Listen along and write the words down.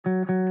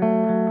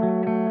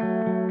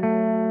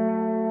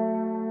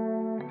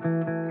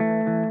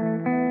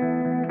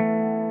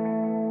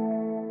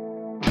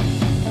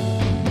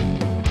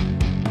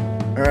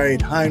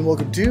right. Hi, and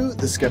welcome to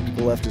the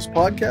Skeptical Leftist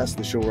podcast,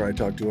 the show where I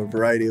talk to a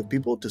variety of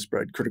people to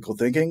spread critical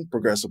thinking,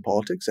 progressive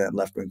politics, and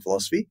left-wing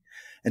philosophy.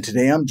 And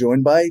today I'm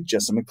joined by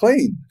Jessa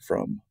McLean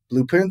from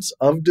Blueprints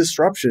of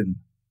Disruption.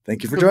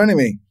 Thank you for joining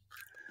me.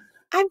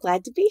 I'm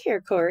glad to be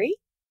here, Corey.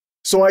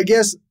 So I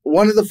guess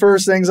one of the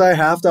first things I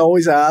have to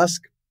always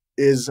ask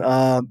is,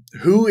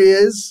 who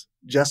is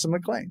Jessa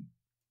McLean?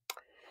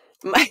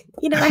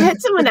 I had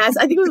someone ask,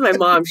 I think it was my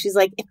mom. She's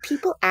like, if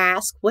people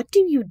ask, what do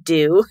you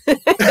do? I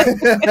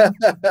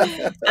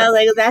was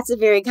like, that's a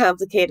very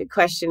complicated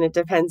question. It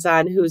depends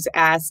on who's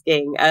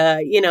asking.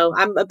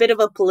 I'm a bit of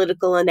a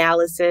political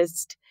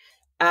analyst,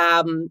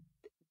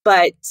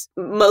 but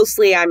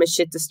mostly I'm a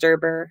shit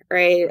disturber,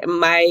 right?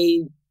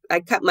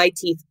 I cut my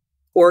teeth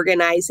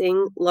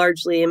organizing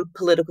largely in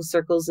political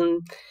circles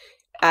and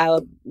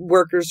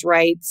workers'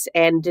 rights.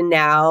 And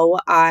now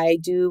I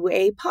do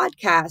a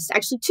podcast,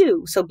 actually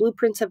two. So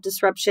Blueprints of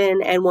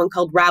Disruption and one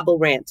called Rabble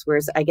Rants,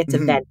 whereas I get to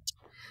vent.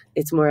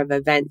 It's more of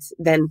a vent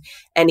than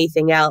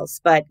anything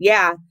else. But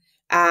yeah,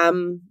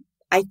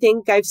 I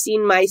think I've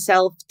seen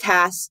myself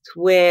tasked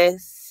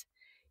with,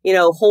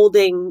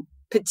 holding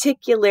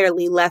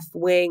particularly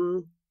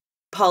left-wing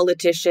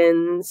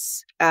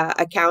politicians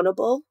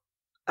accountable.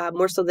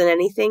 More so than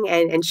anything,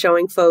 and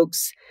showing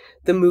folks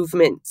the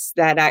movements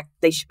that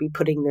they should be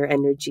putting their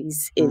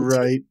energies into,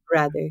 right.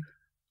 Rather.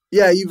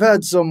 Yeah, you've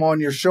had some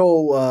on your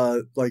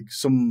show, like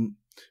some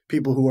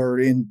people who are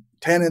in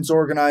tenants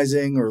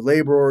organizing or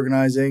labor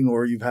organizing,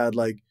 or you've had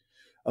like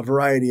a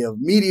variety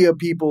of media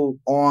people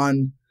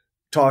on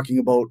talking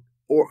about,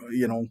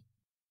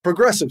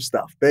 progressive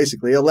stuff,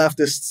 basically,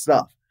 leftist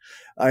stuff.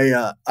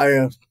 I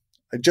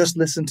just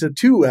listened to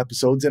 2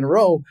 episodes in a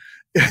row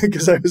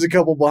because I was a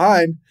couple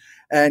behind.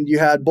 And you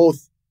had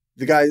both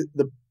the guy,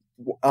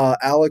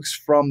 Alex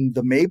from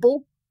the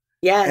Maple,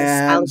 yes,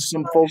 and Alex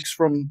some folks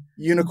from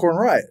Unicorn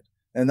Riot,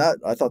 and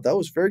I thought that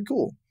was very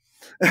cool.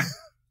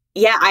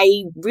 Yeah,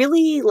 I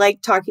really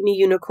like talking to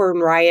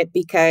Unicorn Riot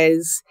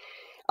because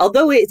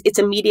although it's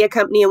a media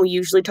company and we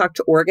usually talk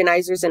to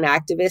organizers and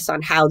activists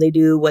on how they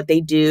do what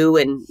they do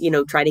and,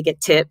 try to get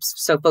tips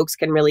so folks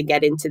can really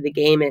get into the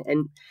game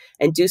and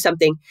do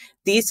something.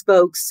 These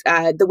folks,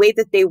 the way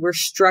that they were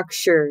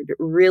structured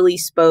really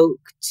spoke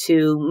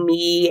to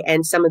me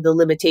and some of the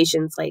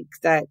limitations like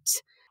that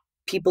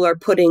people are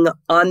putting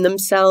on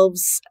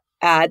themselves.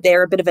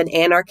 They're a bit of an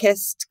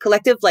anarchist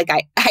collective. Like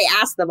I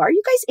asked them, are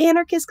you guys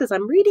anarchists? Because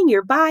I'm reading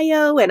your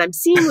bio and I'm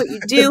seeing what you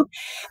do.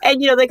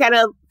 And,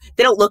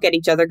 they don't look at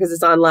each other because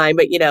it's online,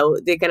 but,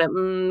 they're going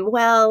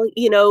to,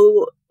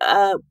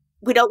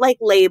 we don't like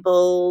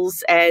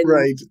labels. And,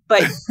 right.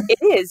 But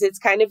it's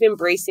kind of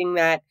embracing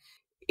that,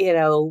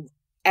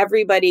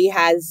 everybody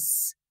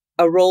has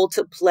a role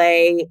to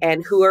play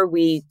and who are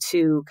we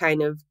to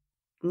kind of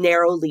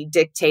narrowly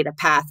dictate a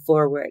path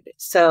forward.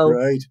 So,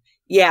 right.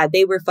 Yeah,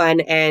 they were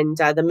fun. And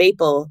the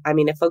Maple,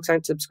 if folks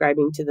aren't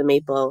subscribing to the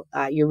Maple,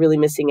 you're really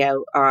missing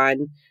out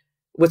on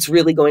what's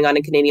really going on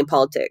in Canadian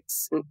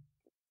politics.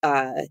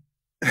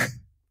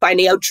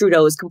 Finding out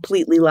Trudeau is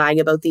completely lying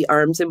about the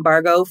arms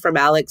embargo from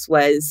Alex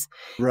was,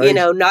 right.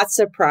 Not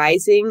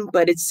surprising,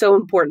 but it's so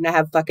important to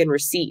have fucking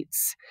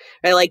receipts,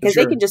 right? Like, because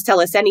They can just tell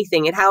us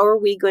anything. And how are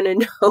we going to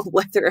know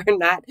whether or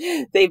not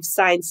they've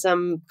signed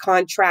some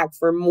contract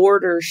for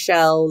mortar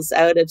shells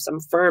out of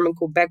some firm in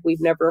Quebec we've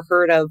never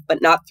heard of,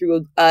 but not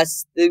through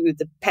us, through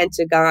the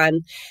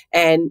Pentagon?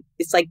 And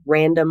it's like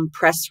random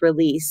press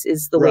release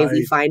is the way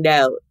we find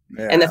out.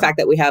 Yeah. And the fact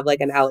that we have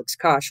like an Alex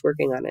Kosh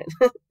working on it.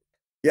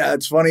 Yeah,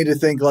 it's funny to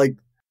think like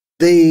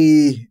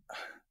I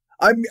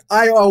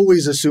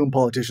always assume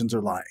politicians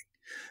are lying,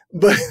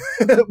 but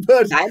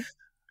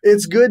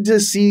it's good to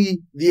see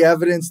the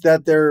evidence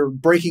that they're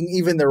breaking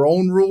even their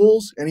own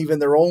rules and even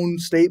their own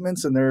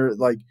statements, and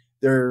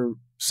they're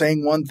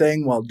saying one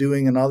thing while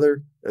doing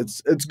another.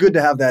 It's good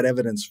to have that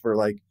evidence for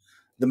like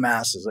the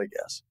masses, I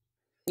guess.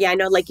 Yeah, I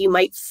know, like you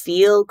might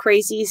feel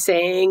crazy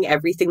saying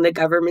everything the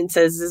government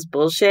says is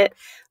bullshit,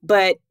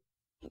 but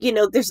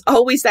there's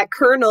always that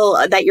kernel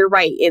that you're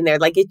right in there.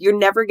 Like you're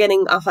never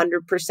getting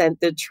 100%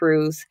 the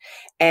truth.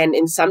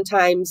 And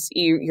sometimes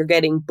you're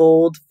getting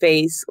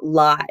bold-faced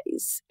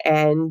lies.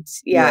 And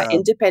yeah,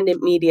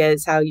 independent media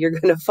is how you're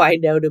going to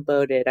find out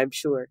about it, I'm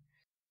sure.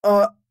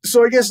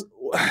 So I guess,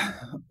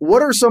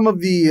 what are some of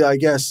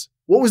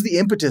what was the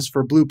impetus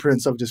for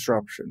Blueprints of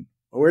Disruption?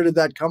 Where did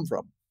that come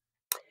from?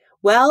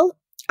 Well,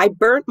 I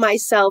burnt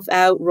myself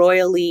out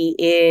royally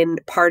in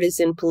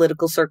partisan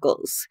political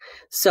circles.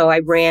 So I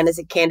ran as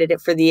a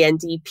candidate for the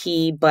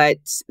NDP, but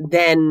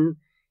then,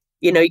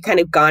 you kind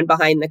of gone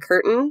behind the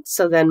curtain.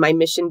 So then my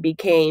mission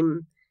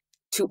became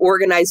to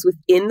organize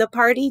within the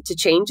party to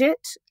change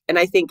it. And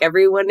I think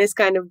everyone has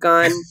kind of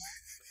gone,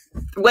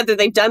 whether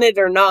they've done it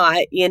or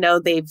not,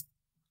 they've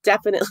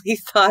definitely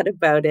thought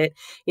about it.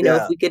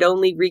 If we could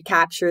only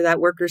recapture that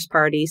Workers'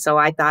 Party. So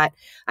I thought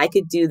I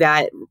could do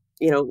that.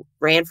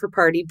 Ran for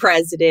party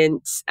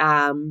president,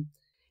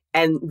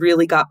 and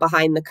really got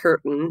behind the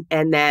curtain.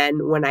 And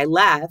then when I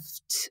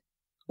left,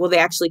 well, they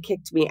actually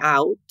kicked me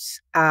out.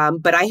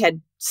 But I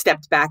had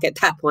stepped back at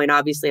that point.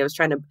 Obviously, I was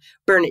trying to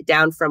burn it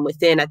down from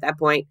within at that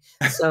point.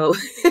 So,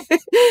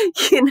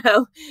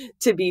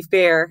 to be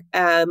fair.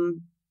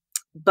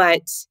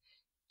 But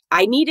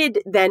I needed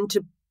then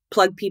to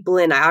plug people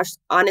in. I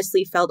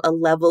honestly felt a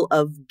level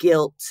of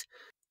guilt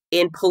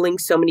in pulling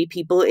so many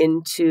people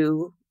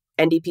into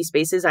NDP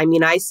spaces. I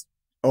mean, I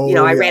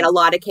ran a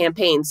lot of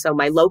campaigns. So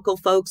my local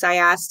folks, I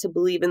asked to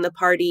believe in the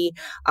party.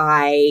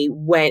 I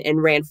went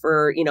and ran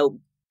for,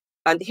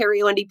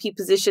 Ontario NDP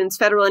positions,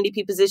 federal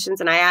NDP positions.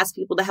 And I asked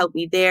people to help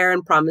me there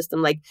and promised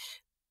them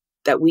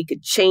that we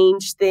could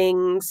change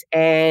things.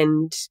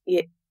 And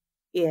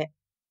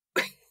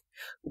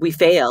we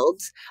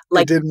failed.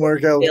 It didn't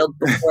work out. Failed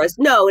before us.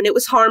 No, and it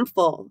was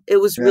harmful.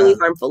 It was really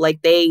harmful.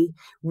 They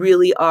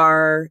really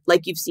are,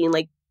 you've seen,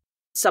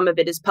 some of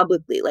it is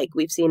publicly,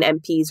 we've seen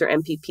MPs or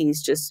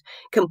MPPs just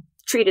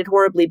treated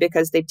horribly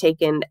because they've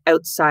taken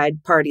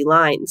outside party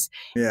lines.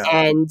 Yeah.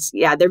 And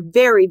they're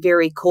very,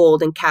 very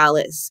cold and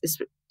callous,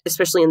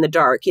 especially in the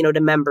dark,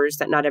 to members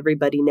that not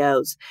everybody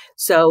knows.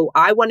 So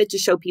I wanted to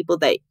show people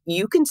that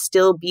you can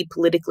still be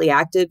politically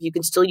active. You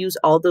can still use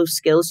all those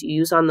skills you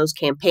use on those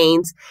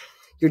campaigns.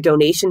 Your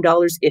donation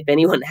dollars, if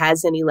anyone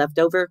has any left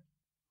over,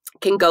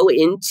 can go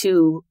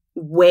into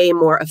way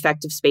more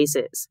effective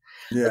spaces.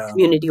 Yeah.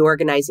 Community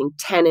organizing,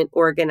 tenant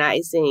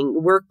organizing,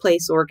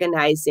 workplace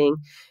organizing,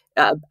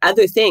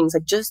 other things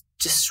just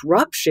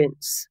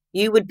disruptions.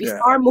 You would be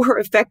far more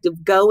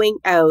effective going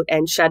out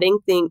and shutting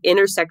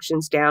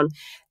intersections down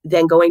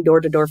than going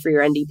door to door for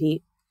your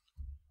NDP.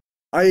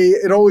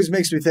 It always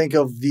makes me think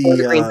of the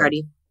Green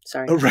Party.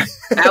 Sorry. Oh, right.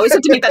 I always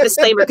have to make that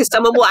disclaimer because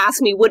someone will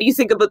ask me, what do you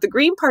think about the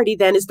Green Party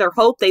then? Is there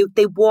hope? They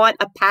want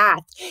a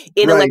path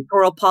in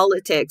electoral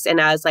politics. And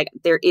I was like,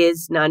 there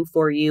is none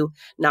for you.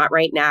 Not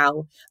right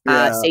now.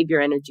 Save your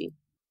energy.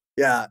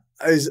 Yeah.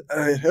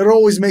 It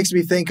always makes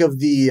me think of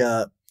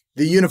the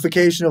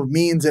unification of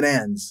means and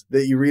ends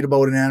that you read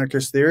about in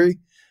anarchist theory.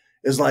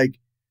 Is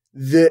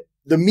the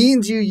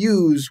means you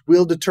use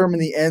will determine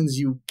the ends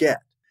you get.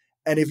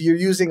 And if you're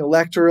using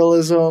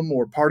electoralism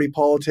or party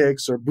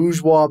politics or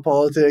bourgeois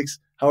politics,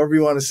 however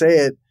you want to say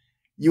it,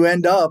 you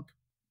end up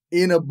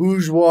in a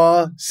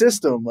bourgeois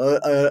system,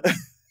 a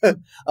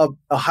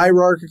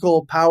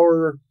hierarchical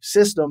power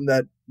system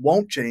that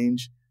won't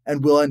change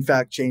and will in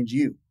fact change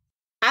you.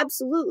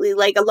 Absolutely.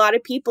 A lot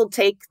of people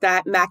take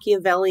that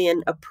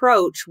Machiavellian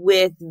approach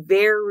with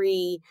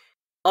very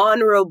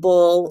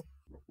honorable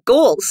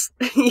goals.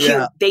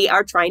 They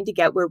are trying to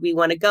get where we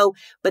want to go,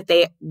 but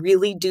they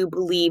really do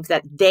believe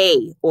that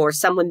they or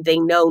someone they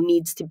know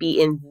needs to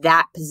be in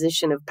that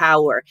position of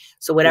power.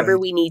 So whatever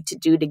we need to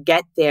do to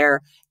get there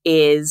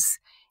is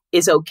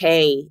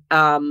okay.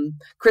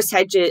 Chris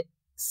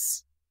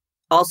Hedges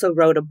also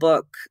wrote a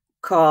book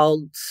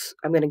called,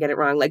 I'm going to get it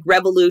wrong,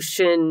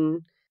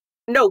 Revolution.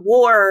 No,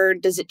 War,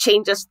 does it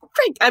change us?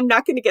 Frank, I'm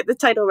not going to get the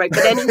title right.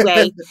 But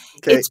anyway,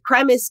 its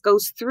premise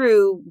goes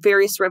through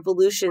various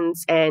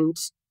revolutions and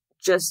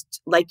just,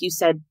 like you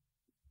said,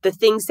 the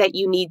things that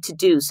you need to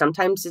do.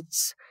 Sometimes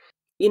it's,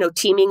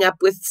 teaming up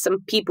with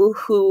some people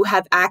who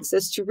have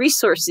access to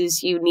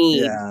resources you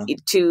need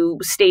to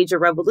stage a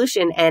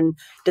revolution. And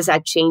does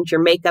that change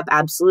your makeup?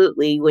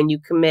 Absolutely. When you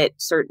commit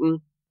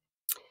certain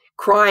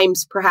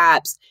crimes,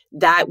 perhaps,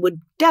 that would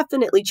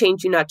definitely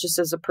change you, not just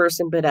as a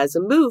person, but as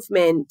a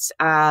movement.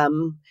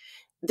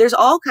 There's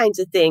all kinds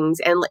of things.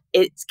 And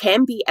it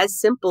can be as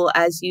simple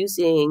as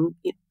using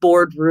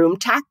boardroom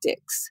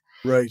tactics.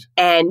 Right.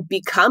 And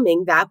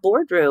becoming that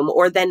boardroom,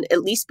 or then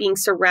at least being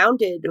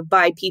surrounded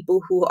by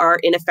people who are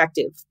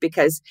ineffective,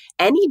 because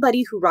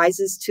anybody who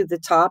rises to the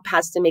top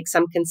has to make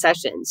some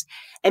concessions.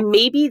 And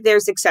maybe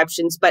there's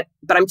exceptions, but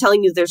I'm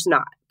telling you, there's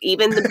not.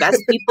 Even the best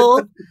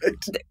people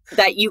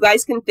that you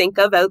guys can think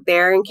of out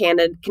there in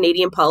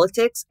Canadian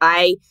politics,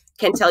 I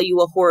can tell you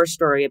a horror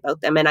story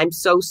about them. And I'm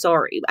so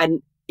sorry.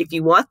 And if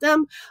you want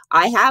them,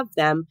 I have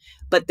them,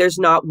 but there's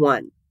not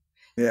one.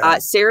 Yeah.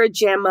 Sarah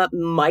Gemma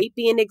might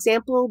be an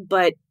example,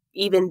 but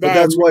even then,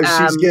 but that's why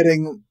she's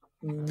getting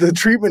the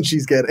treatment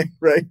she's getting,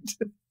 right?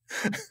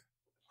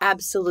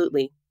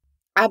 Absolutely.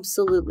 And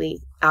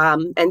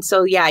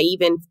so,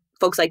 even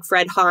folks like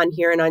Fred Hahn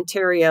here in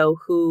Ontario,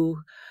 who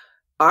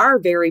are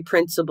very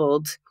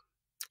principled,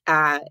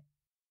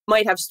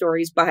 might have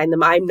stories behind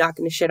them. I'm not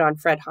going to shit on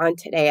Fred Hahn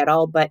today at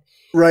all, but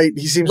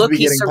he seems to be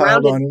getting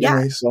piled on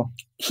anyway. So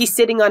he's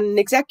sitting on an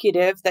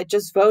executive that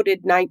just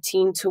voted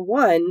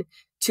 19-1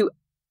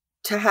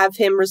 to have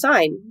him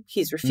resign.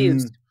 He's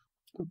refused.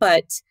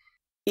 But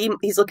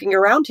he's looking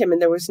around him, and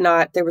there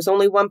was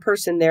only one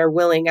person there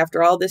willing,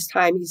 after all this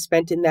time he's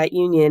spent in that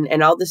union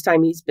and all this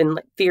time he's been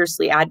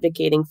fiercely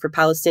advocating for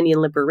Palestinian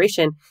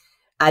liberation.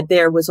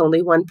 There was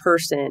only one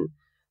person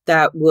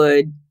that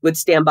would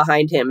stand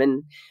behind him.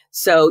 And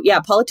so,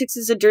 politics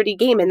is a dirty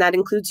game, and that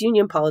includes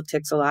union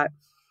politics a lot.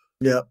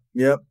 Yep.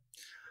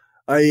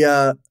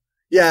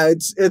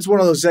 It's one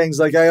of those things.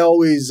 I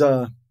always,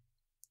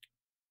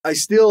 I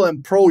still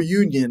am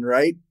pro-union,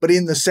 right? But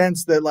in the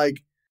sense that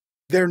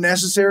they're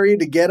necessary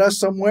to get us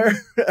somewhere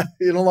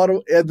in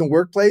the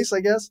workplace, I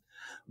guess.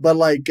 but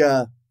like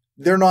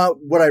they're not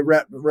what I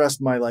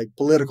rest my like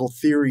political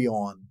theory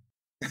on.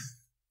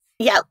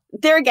 Yeah,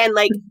 there again,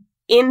 like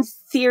in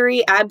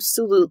theory,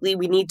 absolutely,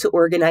 we need to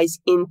organize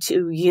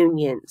into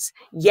unions.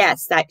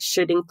 Yes, that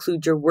should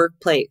include your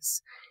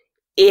workplace.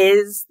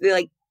 Is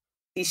like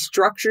the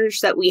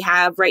structures that we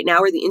have right now,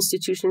 or the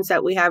institutions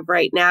that we have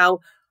right now,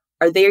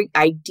 are they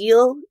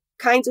ideal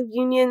kinds of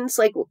unions?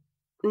 Like,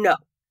 no.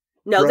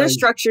 No, they're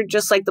structured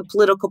just like the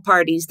political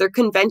parties. Their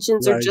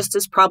conventions are just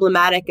as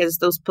problematic as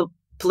those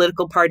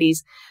political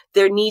parties.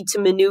 Their need to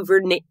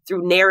maneuver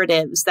through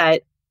narratives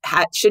that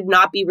should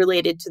not be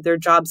related to their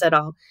jobs at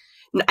all.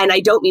 And I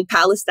don't mean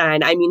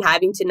Palestine. I mean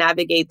having to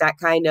navigate that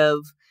kind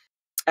of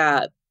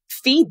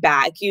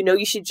feedback. You know,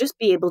 you should just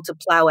be able to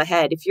plow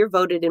ahead. If you're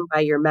voted in by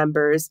your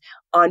members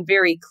on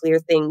very clear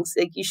things,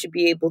 like you should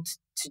be able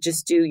to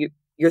just do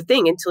your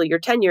thing until your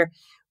tenure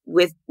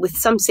with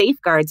some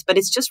safeguards. But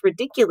it's just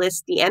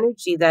ridiculous, the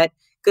energy that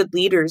good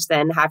leaders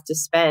then have to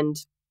spend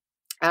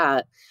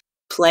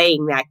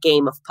playing that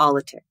game of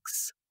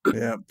politics.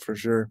 Yeah, for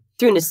sure.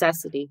 Through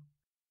necessity.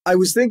 I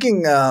was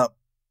thinking, I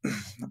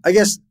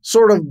guess,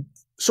 sort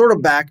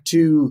of back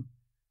to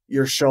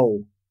your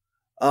show.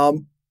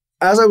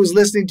 As I was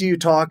listening to you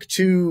talk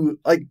to,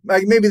 like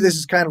maybe this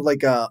is kind of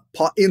like a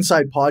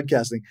inside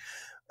podcasting,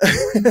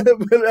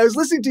 but I was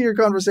listening to your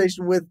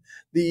conversation with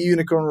the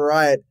Unicorn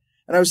Riot,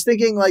 and I was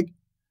thinking, like,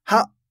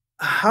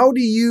 how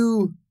do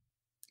you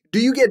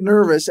get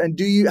nervous, and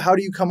how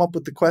do you come up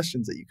with the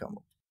questions that you come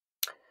up with?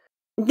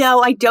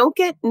 No, I don't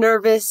get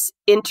nervous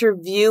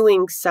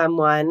interviewing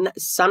someone.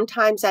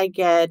 Sometimes I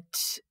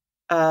get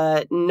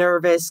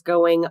nervous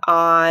going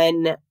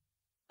on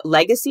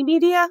legacy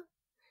media.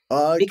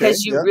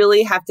 Because you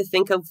really have to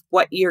think of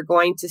what you're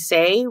going to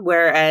say,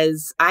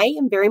 whereas I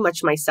am very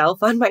much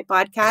myself on my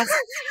podcast,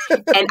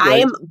 and I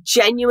am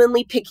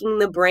genuinely picking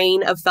the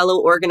brain of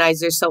fellow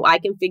organizers so I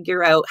can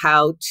figure out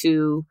how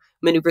to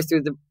maneuver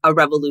through a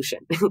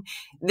revolution.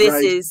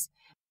 This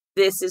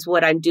is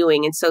what I'm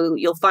doing. And so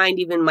you'll find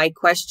even my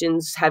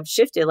questions have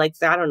shifted. Like,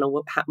 I don't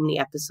know how many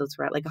episodes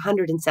we're at, like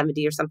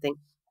 170 or something.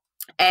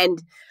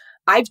 And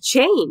I've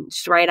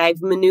changed, right?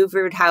 I've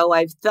maneuvered how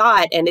I've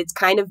thought, and it's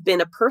kind of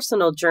been a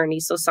personal journey.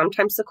 So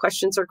sometimes the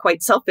questions are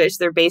quite selfish.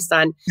 They're based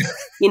on,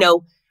 you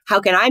know, how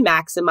can I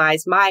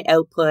maximize my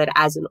output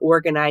as an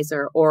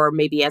organizer, or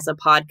maybe as a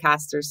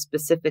podcaster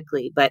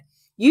specifically? But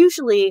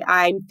usually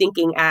I'm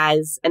thinking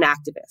as an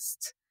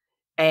activist.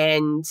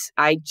 And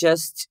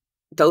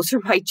those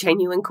are my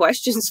genuine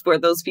questions for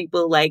those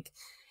people, like,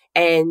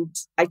 and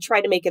I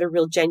try to make it a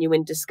real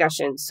genuine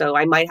discussion. So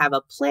I might have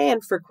a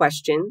plan for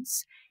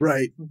questions.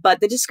 Right.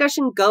 But the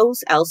discussion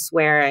goes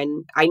elsewhere,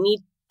 and I need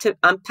to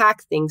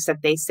unpack things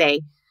that they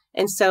say.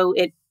 And so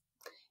it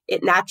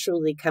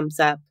naturally comes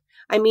up.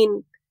 I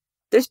mean,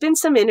 there's been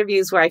some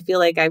interviews where I feel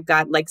like I've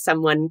got like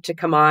someone to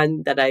come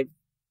on that I've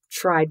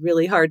tried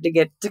really hard to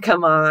get to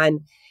come on.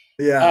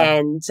 Yeah.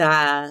 And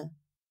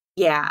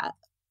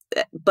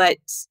but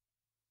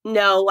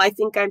no, I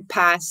think I'm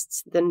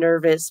past the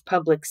nervous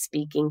public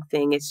speaking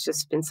thing. It's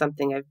just been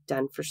something I've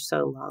done for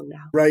so long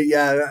now. Right.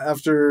 Yeah.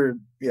 After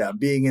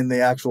being in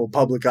the actual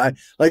public eye,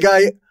 like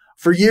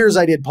for years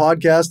I did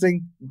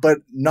podcasting, but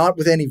not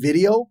with any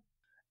video.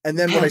 And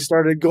then when I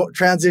started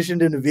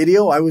transitioned into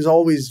video, I was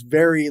always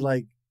very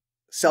like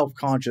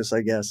self-conscious,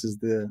 I guess, is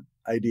the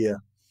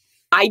idea.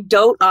 I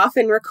don't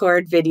often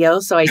record video,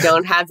 so I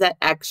don't have that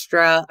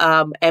extra.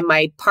 And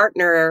my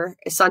partner,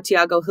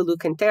 Santiago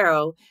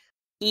Hulu-Quintero,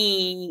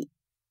 he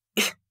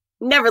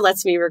never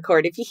lets me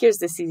record. If he hears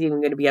this, he's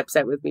even going to be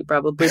upset with me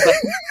probably. But,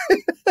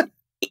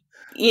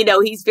 you know,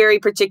 he's very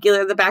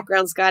particular. The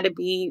background's got to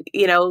be,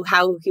 you know,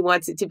 how he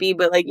wants it to be.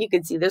 But like you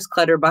can see, there's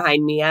clutter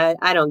behind me.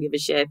 I don't give a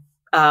shit.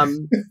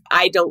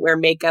 I don't wear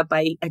makeup.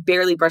 I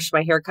barely brush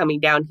my hair coming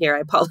down here. I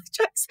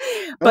apologize.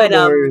 But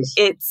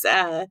it's,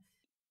 that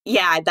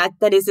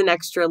is an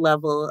extra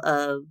level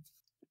of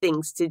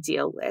things to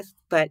deal with.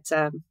 But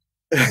I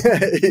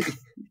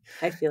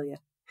feel you.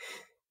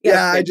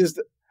 Yeah, I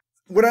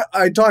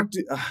try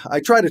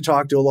to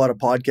talk to a lot of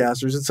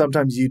podcasters and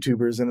sometimes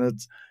YouTubers, and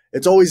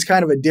it's always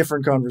kind of a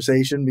different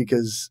conversation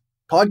because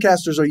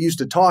podcasters are used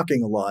to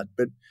talking a lot,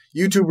 but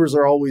YouTubers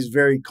are always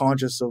very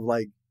conscious of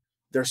like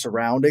their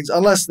surroundings,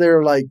 unless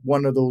they're like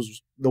one of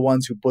the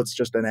ones who puts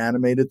just an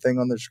animated thing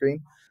on their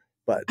screen.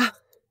 But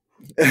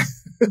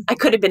I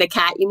could have been a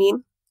cat, you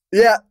mean?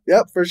 Yeah,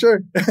 for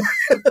sure.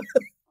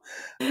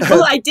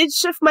 Well, I did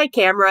shift my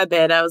camera a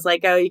bit. I was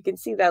like, oh, you can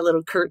see that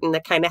little curtain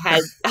that kind of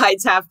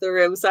hides half the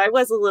room. So I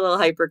was a little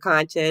hyper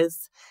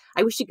conscious.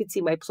 I wish you could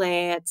see my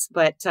plants,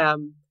 but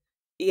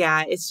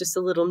it's just a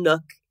little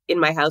nook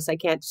in my house. I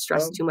can't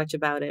stress too much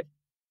about it.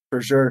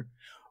 For sure.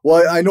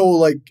 Well, I know,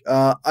 like,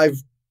 I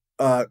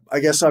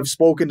guess I've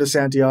spoken to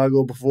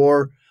Santiago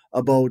before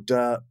about,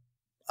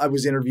 I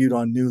was interviewed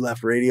on New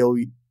Left Radio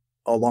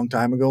a long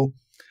time ago.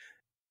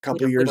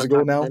 Couple of years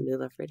ago now. New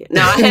Left Radio.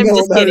 No, I'm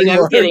just kidding.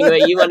 I'm kidding.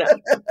 But you want to?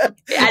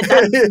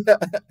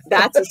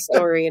 That's a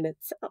story in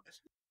itself.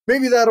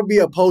 Maybe that'll be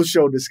a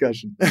post-show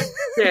discussion.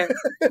 Sure.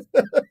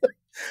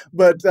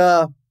 But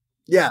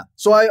Yeah.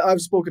 So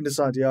I've spoken to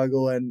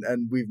Santiago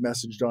and we've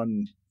messaged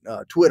on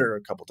Twitter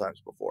a couple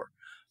times before.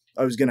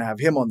 I was going to have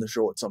him on the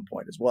show at some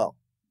point as well.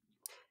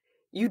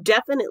 You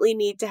definitely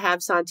need to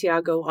have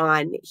Santiago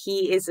on.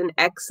 He is an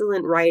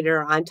excellent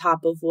writer on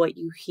top of what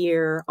you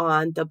hear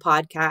on the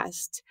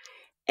podcast,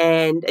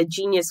 and a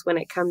genius when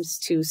it comes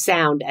to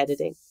sound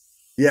editing.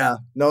 Yeah,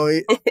 no,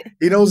 he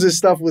knows his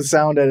stuff with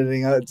sound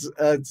editing.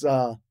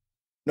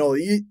 No,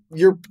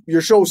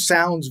 your show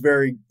sounds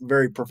very,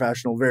 very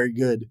professional, very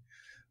good.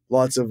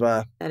 Lots of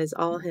that is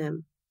all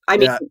him. I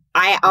mean,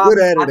 I have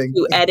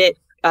to edit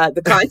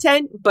the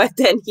content, but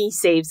then he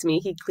saves me.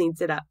 He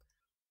cleans it up.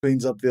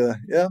 Cleans up the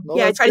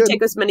I try to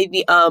take as many of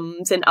the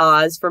ums and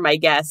ahs for my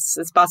guests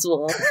as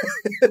possible.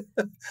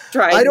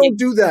 I don't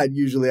do that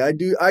usually.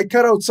 I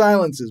cut out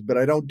silences, but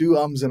I don't do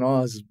ums and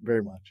ahs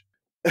very much.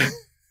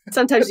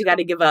 Sometimes you got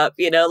to give up,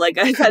 like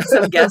I've had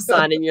some guests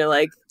on and you're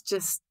like,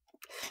 just,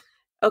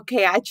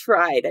 okay, I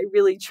tried. I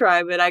really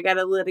tried, but I got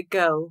to let it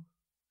go.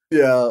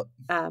 Yeah.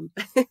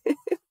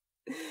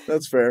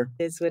 That's fair.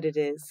 It's what it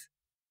is.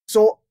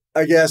 So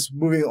I guess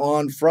moving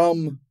on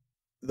from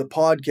the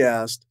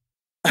podcast,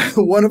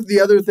 one of the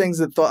other things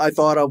that I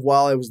thought of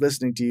while I was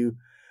listening to you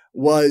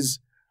was,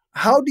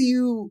 how do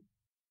you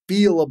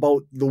feel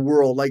about the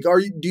world? Like,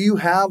 do you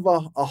have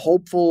a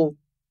hopeful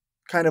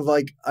kind of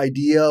like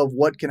idea of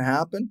what can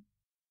happen?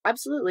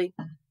 Absolutely.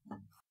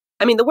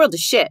 I mean, the world is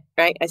shit,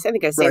 right? I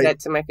think I say that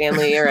to my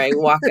family, or I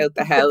walk out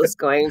the house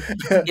going,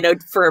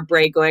 for a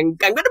break going,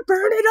 I'm going to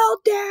burn it all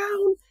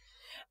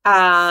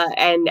down.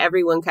 And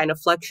everyone kind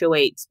of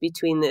fluctuates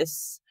between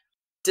this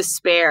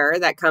despair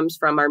that comes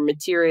from our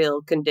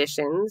material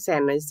conditions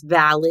and is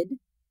valid,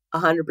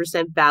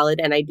 100% valid.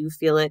 And I do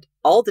feel it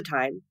all the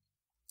time.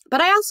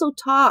 But I also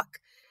talk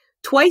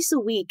twice a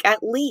week, at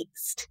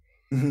least,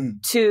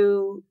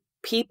 to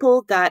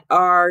people that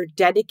are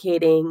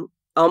dedicating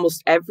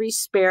almost every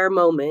spare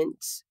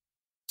moment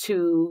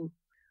to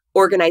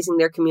organizing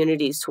their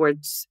communities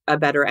towards a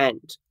better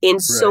end in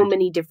so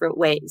many different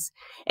ways.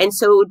 And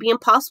so it would be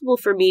impossible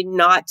for me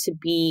not to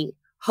be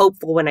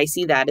hopeful when I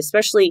see that,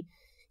 especially,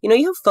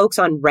 you have folks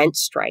on rent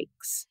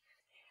strikes.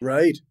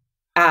 Right.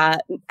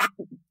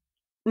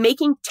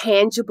 Making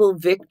tangible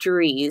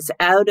victories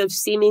out of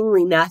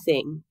seemingly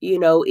nothing,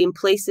 in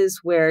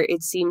places where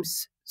it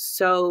seems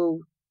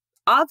so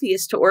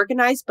obvious to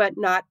organize, but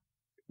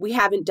we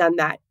haven't done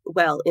that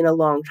well in a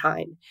long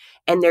time.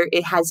 And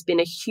it has been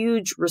a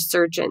huge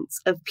resurgence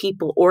of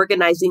people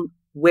organizing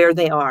where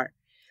they are,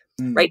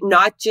 right?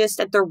 Not just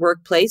at their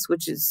workplace,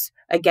 which is,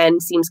 again,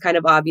 seems kind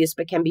of obvious,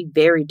 but can be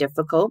very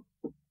difficult,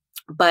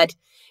 but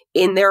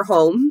in their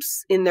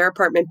homes, in their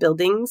apartment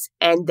buildings,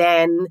 and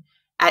then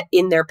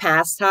in their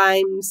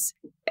pastimes,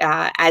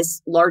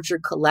 as larger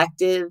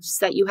collectives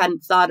that you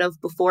hadn't thought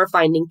of before,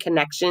 finding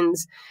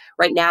connections.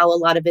 Right now, a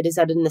lot of it is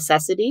out of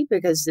necessity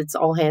because it's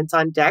all hands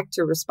on deck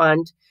to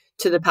respond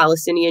to the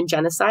Palestinian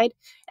genocide.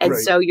 And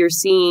so you're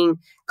seeing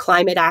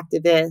climate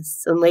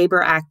activists and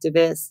labor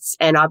activists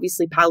and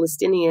obviously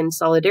Palestinian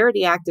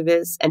solidarity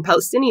activists and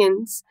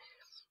Palestinians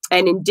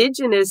and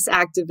indigenous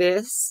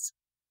activists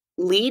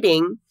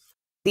leading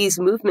these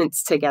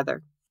movements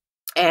together.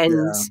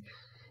 And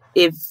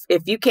if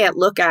you can't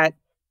look at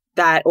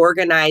that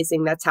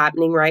organizing that's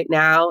happening right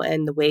now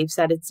and the waves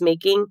that it's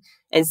making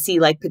and see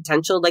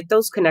potential,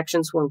 those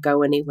connections won't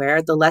go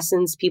anywhere. The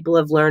lessons people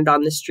have learned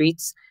on the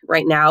streets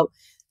right now,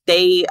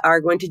 they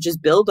are going to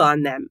just build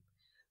on them.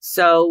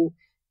 So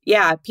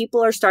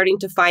people are starting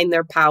to find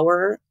their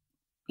power.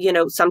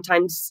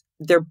 Sometimes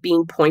they're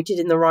being pointed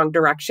in the wrong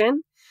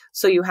direction.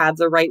 So you have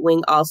the right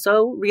wing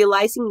also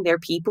realizing their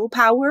people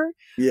power,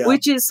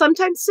 which is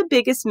sometimes the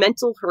biggest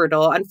mental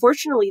hurdle.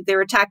 Unfortunately,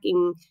 they're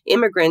attacking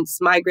immigrants,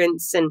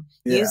 migrants, and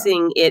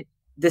using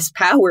this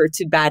power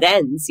to bad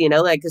ends,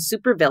 like a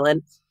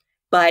supervillain.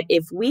 But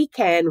if we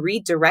can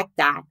redirect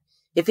that,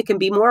 if it can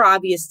be more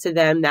obvious to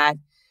them that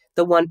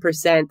the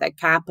 1%, that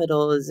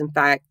capital is in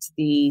fact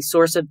the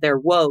source of their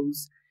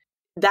woes,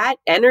 that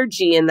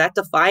energy and that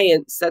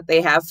defiance that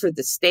they have for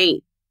the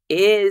state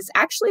is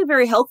actually a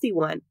very healthy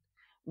one.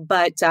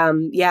 But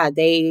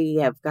they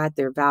have got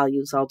their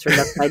values all turned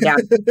upside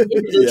down.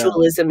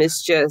 Individualism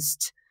is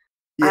just,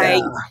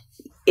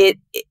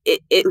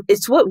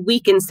 it's what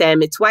weakens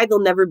them. It's why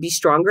they'll never be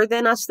stronger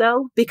than us,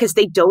 though, because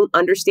they don't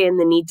understand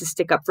the need to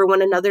stick up for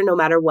one another no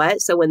matter what.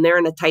 So when they're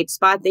in a tight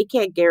spot, they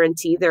can't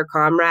guarantee their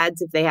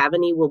comrades, if they have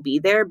any, will be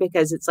there,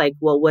 because it's like,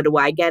 well, what do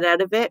I get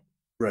out of it?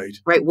 Right.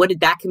 What did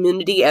that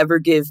community ever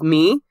give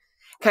me?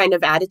 Kind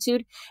of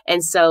attitude.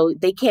 And so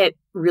they can't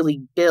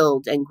really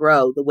build and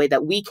grow the way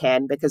that we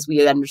can because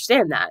we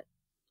understand that.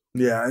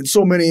 Yeah. And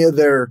so many of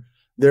their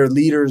their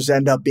leaders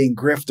end up being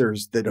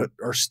grifters that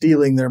are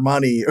stealing their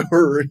money,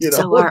 or,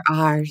 So are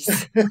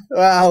ours.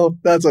 Well,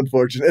 that's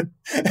unfortunate.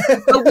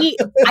 But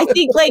I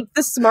think like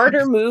the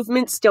smarter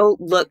movements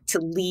don't look to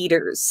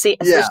leaders,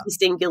 especially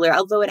singular,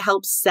 although it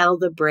helps sell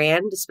the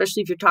brand,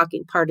 especially if you're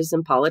talking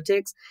partisan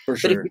politics. For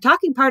sure. But if you're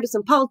talking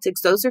partisan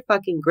politics, those are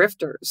fucking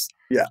grifters.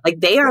 Yeah. Like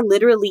they are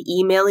literally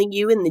emailing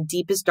you in the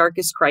deepest,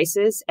 darkest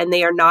crisis, and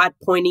they are not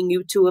pointing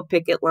you to a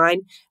picket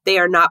line. They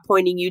are not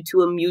pointing you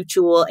to a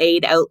mutual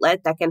aid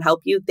outlet that can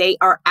help you. They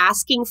are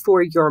asking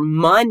for your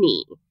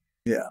money.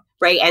 Yeah.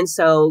 Right. And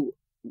so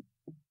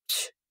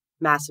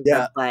massive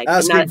red flag.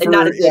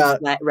 Not a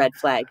good red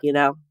flag,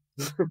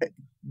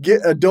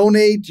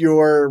 Donate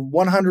your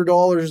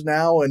 $100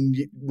 now and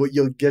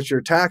you'll get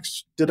your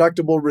tax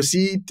deductible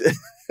receipt.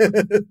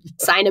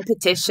 Sign a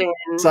petition.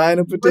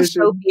 We're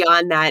so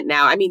beyond that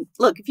now. I mean,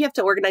 look, if you have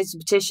to organize a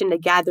petition to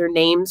gather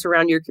names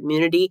around your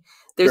community,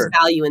 there's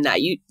value in that.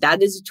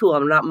 That is a tool.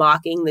 I'm not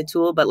mocking the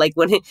tool, but like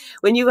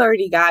when you've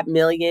already got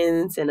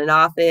millions in an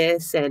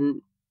office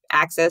and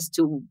access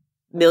to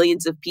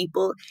millions of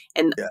people,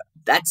 and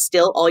that's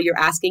still all you're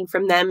asking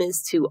from them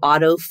is to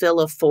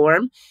autofill a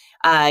form,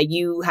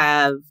 you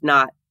have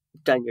not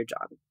done your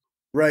job.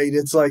 Right.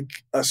 It's like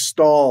a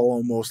stall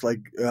almost, like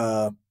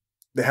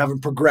they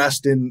haven't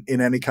progressed in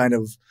any kind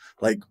of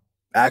like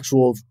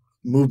actual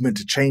movement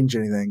to change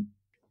anything.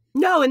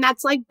 No, and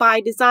that's like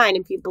by design,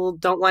 and people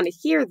don't want to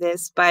hear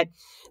this, but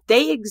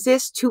they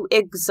exist to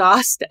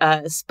exhaust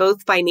us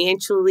both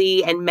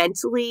financially and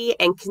mentally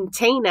and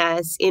contain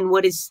us in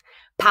what is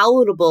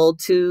palatable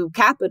to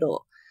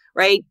capital,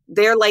 right?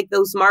 They're like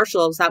those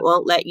marshals that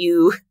won't let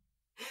you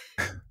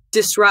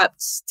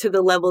disrupt to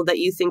the level that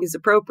you think is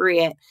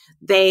appropriate.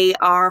 They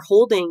are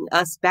holding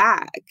us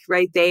back,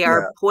 right? They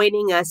are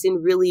pointing us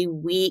in really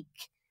weak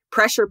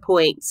pressure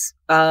points,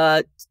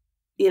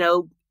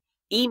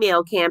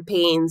 email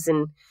campaigns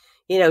and,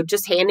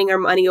 just handing our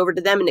money over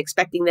to them and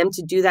expecting them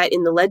to do that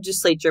in the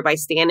legislature by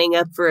standing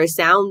up for a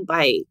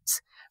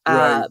soundbite.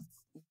 Right.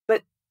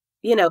 But,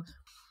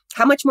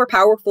 how much more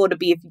powerful would it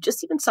be if you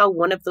just even saw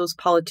one of those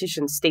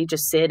politicians stage a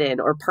sit-in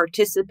or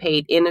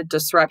participate in a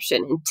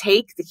disruption and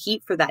take the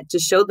heat for that to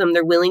show them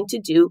they're willing to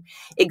do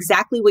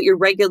exactly what your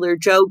regular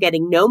Joe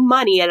getting no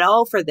money at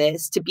all for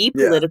this to be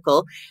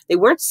political. They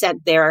weren't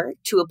sent there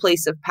to a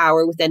place of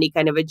power with any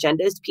kind of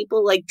agendas.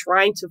 People like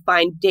trying to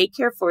find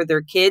daycare for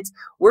their kids,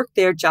 work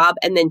their job,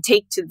 and then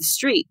take to the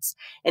streets.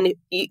 And,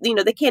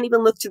 they can't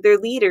even look to their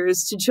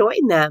leaders to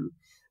join them.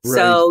 Right.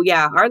 So,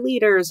 our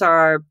leaders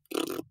are...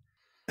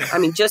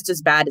 just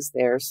as bad as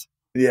theirs.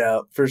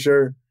 Yeah, for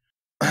sure.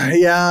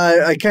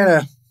 I kind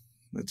of,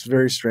 it's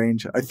very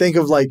strange. I think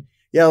of like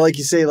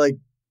you say, like,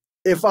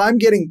 if I'm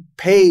getting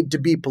paid to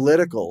be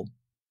political,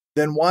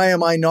 then why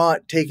am I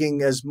not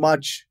taking as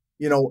much,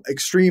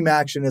 extreme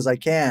action as I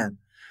can,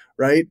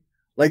 right?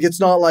 Like, it's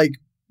not like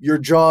your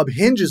job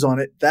hinges on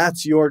it.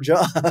 That's your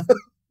job.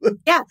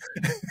 Yeah.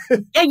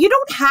 You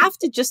don't have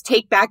to just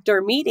take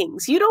backdoor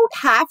meetings. You don't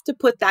have to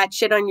put that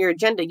shit on your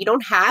agenda. You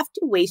don't have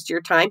to waste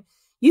your time.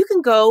 You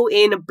can go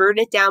in a burn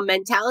it down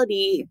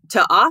mentality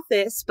to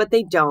office, but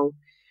they don't,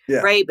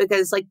 right?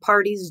 Because like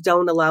parties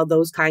don't allow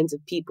those kinds of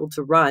people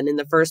to run in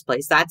the first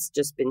place. That's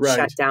just been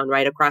shut down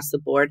right across the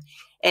board.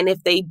 And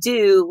if they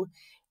do,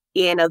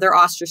 they're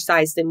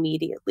ostracized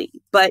immediately.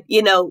 But,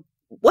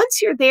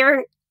 once you're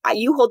there,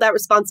 you hold that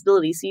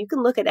responsibility. So you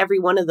can look at every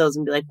one of those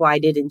and be like, why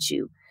didn't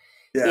you?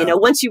 Yeah.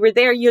 Once you were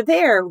there, you're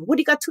there. What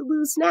do you got to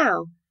lose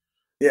now?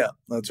 Yeah,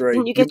 that's right.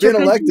 You've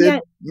been elected.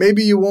 Yet?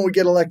 Maybe you won't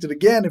get elected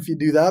again if you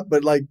do that,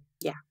 but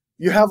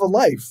you have a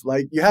life.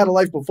 Like you had a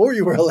life before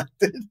you were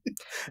elected.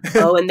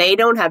 And they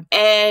don't have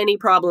any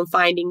problem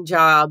finding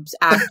jobs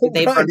after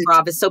they've run for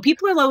office. So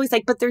people are always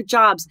like, but their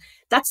jobs.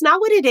 That's not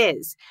what it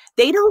is.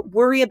 They don't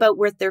worry about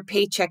where their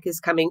paycheck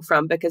is coming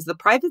from because the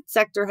private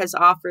sector has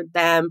offered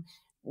them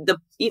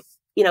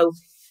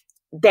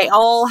they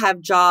all have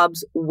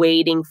jobs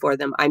waiting for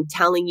them. I'm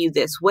telling you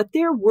this. What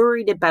they're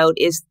worried about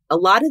is a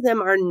lot of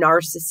them are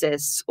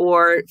narcissists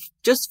or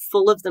just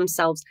full of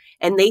themselves,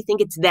 and they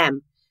think it's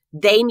them.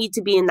 They need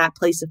to be in that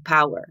place of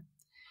power.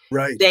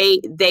 Right.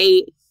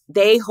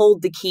 They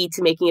hold the key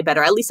to making it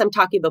better. At least I'm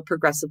talking about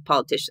progressive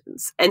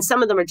politicians. And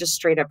some of them are just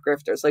straight up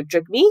grifters. Like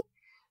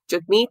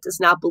Jagmeet does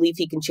not believe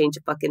he can change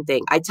a fucking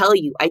thing. I tell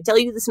you,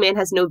 this man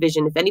has no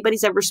vision. If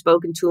anybody's ever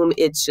spoken to him,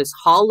 it's just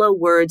hollow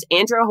words.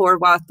 Andrea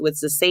Horwath was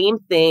the same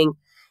thing.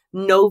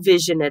 No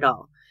vision at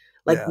all.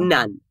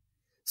 None.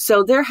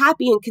 So they're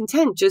happy and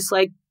content, just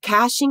like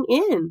cashing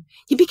in.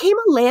 He became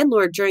a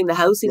landlord during the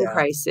housing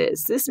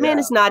crisis. This man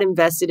is not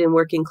invested in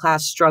working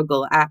class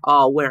struggle at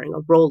all, wearing a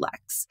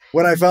Rolex.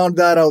 When I found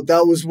that out,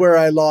 that was where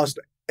I lost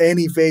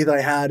any faith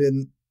I had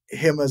in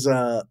him as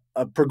a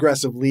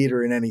progressive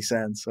leader in any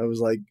sense. I was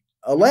like,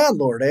 a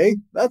landlord, eh?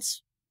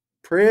 That's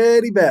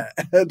pretty bad.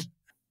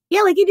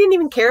 Yeah, like he didn't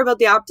even care about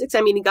the optics.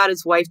 I mean, he got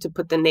his wife to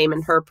put the name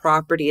in her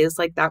property. It's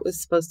like that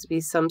was supposed to be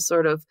some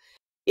sort of,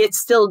 it's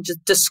still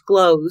just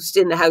disclosed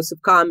in the House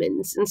of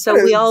Commons. And so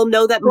we all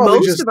know that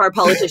most of our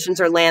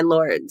politicians are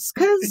landlords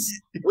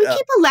because we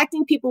keep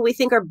electing people we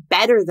think are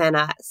better than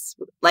us.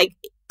 Like,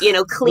 you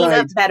know, clean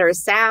up better,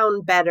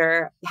 sound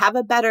better, have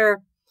a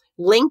better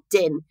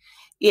LinkedIn,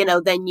 you know,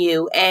 than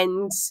you.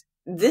 And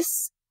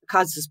this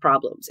causes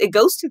problems. It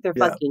goes to their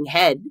fucking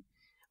head.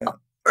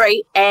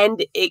 Right.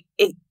 And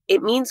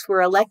it means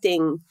we're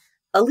electing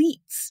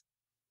elites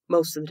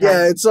most of the time.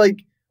 Yeah, it's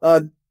like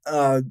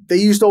they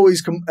used to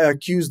always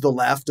accuse the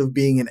left of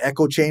being in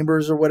echo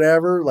chambers or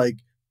whatever. Like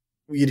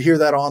you'd hear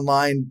that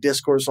online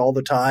discourse all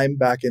the time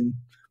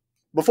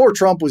before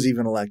Trump was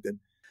even elected.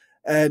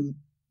 And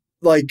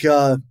like,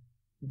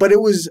 but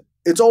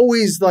it's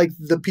always like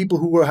the people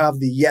who have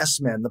the yes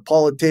men, the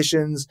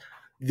politicians,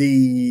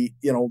 those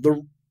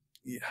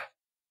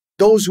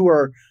who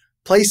are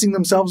placing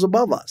themselves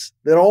above us,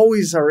 that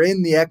always are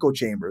in the echo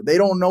chamber. They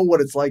don't know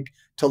what it's like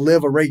to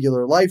live a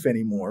regular life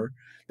anymore.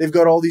 They've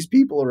got all these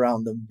people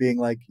around them being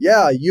like,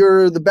 yeah,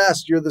 you're the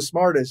best. You're the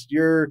smartest.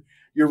 You're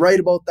right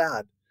about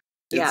that.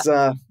 It's,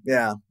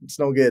 it's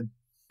no good.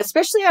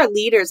 Especially our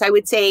leaders. I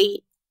would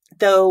say,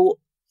 though,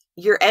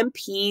 your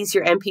MPs,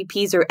 your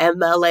MPPs or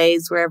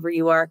MLAs, wherever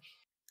you are,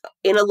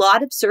 in a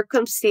lot of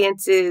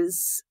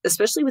circumstances,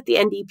 especially with the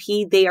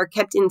NDP, they are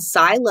kept in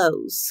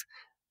silos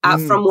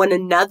from one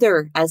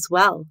another as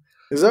well.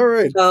 Is that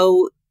right?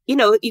 So, you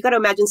know, you got to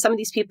imagine some of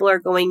these people are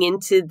going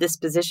into this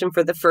position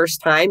for the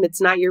first time. It's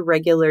not your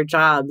regular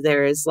job.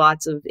 There is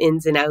lots of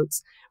ins and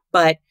outs,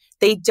 but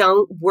they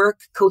don't work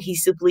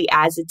cohesively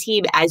as a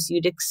team as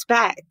you'd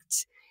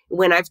expect.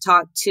 When I've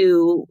talked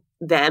to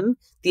them,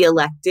 the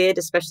elected,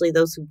 especially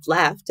those who've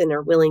left and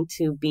are willing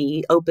to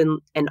be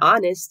open and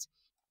honest,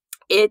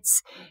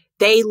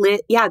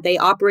 they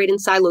operate in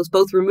silos,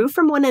 both removed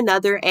from one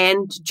another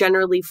and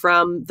generally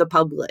from the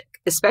public,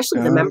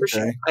 especially the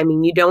membership. I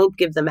mean, you don't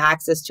give them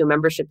access to a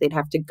membership. They'd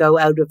have to go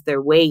out of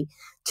their way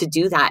to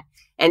do that.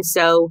 And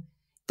so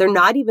they're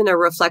not even a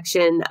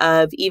reflection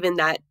of even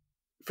that,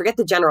 forget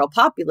the general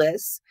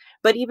populace,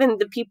 but even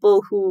the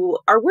people who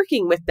are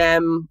working with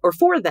them or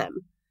for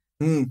them,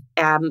 who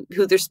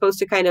they're supposed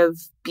to kind of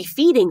be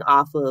feeding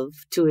off of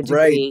to a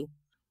degree.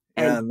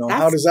 Right.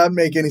 How does that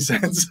make any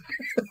sense?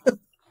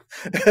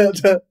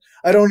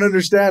 I don't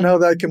understand how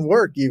that can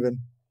work even.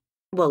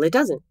 Well, it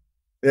doesn't.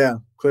 Yeah,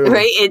 clearly.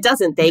 Right? It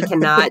doesn't. They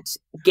cannot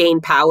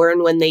gain power.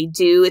 And when they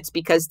do, it's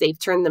because they've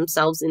turned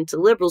themselves into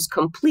liberals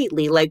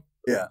completely, like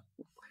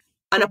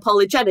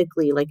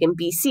unapologetically, like in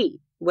BC,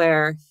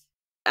 where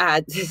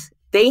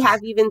they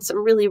have even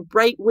some really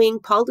right-wing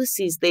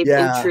policies they've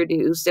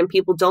introduced, and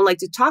people don't like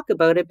to talk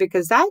about it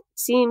because that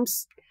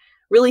seems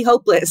really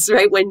hopeless,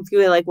 right? When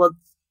people are like, well,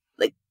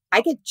 like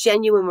I get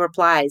genuine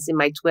replies in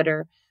my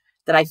Twitter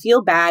that I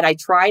feel bad. I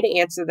try to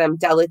answer them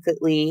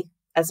delicately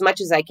as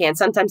much as I can.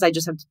 Sometimes I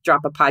just have to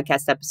drop a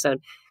podcast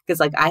episode because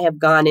like I have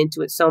gone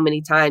into it so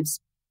many times.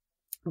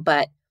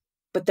 But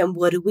then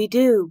what do we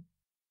do?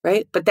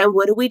 Right? But then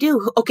what do we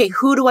do? Okay,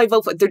 who do I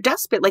vote for? They're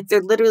desperate. Like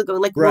they're literally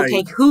going like, well,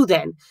 okay, who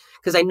then?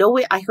 Because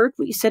I heard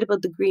what you said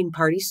about the Green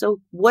Party.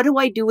 So what do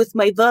I do with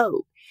my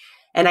vote?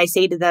 And I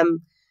say to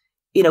them,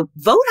 you know,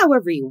 vote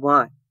however you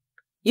want.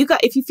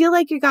 If you feel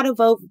like you got to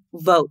vote.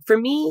 For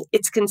me,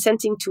 it's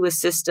consenting to a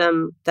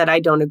system that I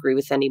don't agree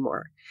with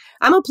anymore.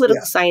 I'm a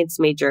political science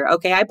major.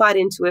 Okay, I bought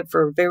into it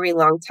for a very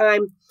long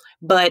time,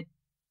 but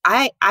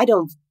I'm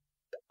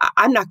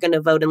not going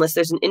to vote unless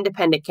there's an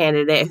independent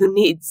candidate who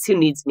needs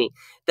me.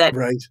 That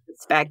I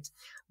respect.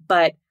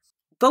 But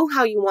vote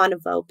how you want to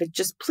vote, but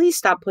just please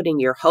stop putting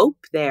your hope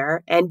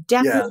there, and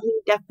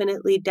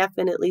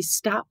definitely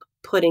stop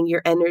putting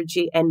your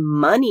energy and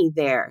money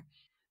there.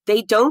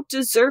 They don't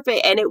deserve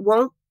it, and it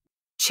won't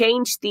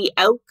change the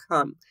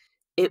outcome.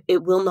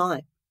 It will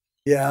not.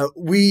 Yeah,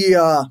 we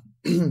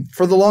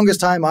for the longest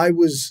time I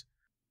was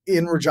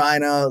in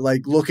Regina,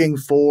 like looking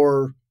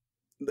for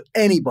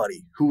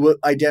anybody who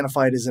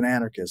identified as an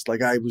anarchist.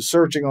 Like I was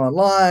searching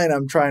online,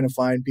 I'm trying to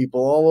find people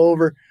all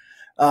over.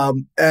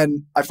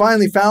 And I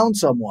finally found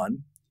someone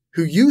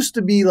who used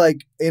to be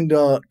like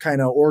into kind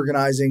of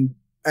organizing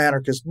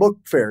anarchist book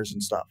fairs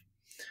and stuff.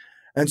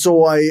 And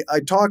so I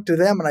talked to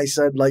them and I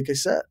said,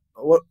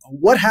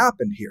 what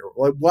happened here?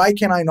 Like, why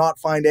can I not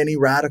find any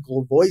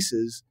radical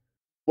voices?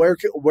 Where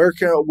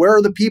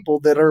are the people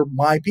that are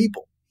my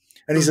people?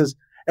 And he says,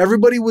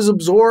 everybody was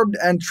absorbed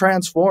and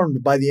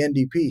transformed by the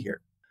NDP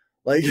here.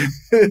 Like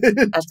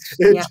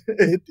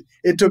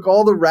it took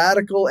all the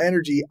radical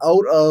energy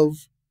out of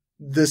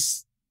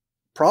this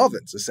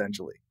province,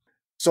 essentially.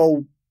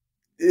 So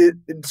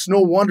it's no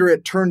wonder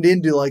it turned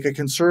into like a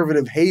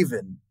conservative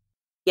haven.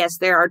 Yes,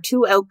 there are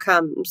two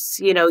outcomes.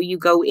 You know, you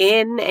go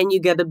in and you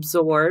get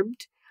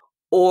absorbed,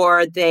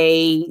 or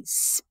they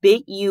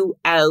spit you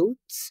out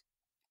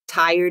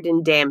tired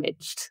and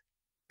damaged.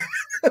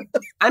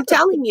 I'm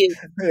telling you,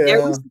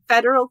 there was a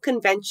federal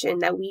convention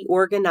that we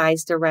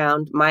organized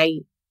around my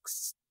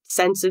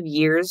sense of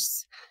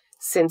years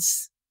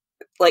since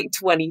like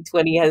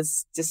 2020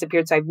 has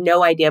disappeared. So I have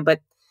no idea, but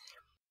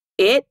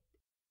it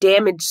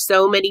damaged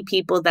so many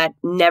people that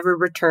never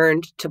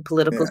returned to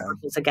political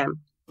circles again.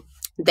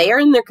 they are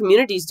in their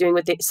communities doing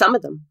what some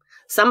of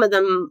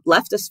them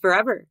left us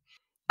forever,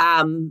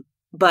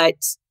 but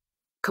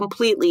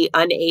completely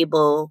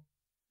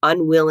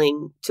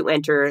unwilling to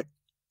enter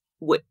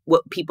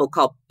what people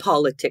call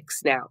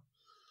politics now.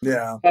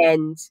 Yeah.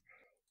 And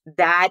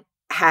that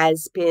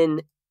has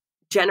been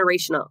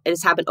generational. It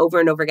has happened over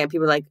and over again.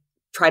 People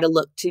try to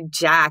look to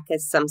Jack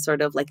as some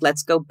sort of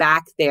let's go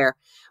back there.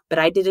 But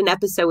I did an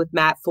episode with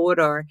Matt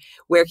Fodor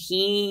where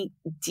he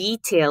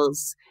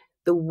details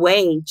the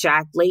way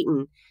Jack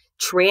Layton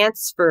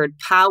transferred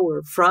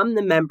power from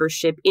the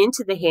membership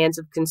into the hands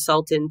of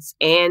consultants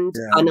and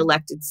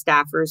unelected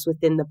staffers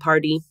within the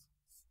party,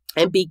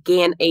 and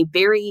began a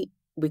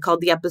we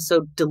called the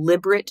episode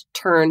deliberate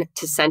turn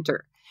to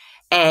center.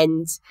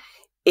 And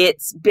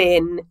it's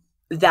been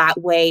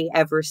that way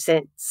ever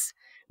since.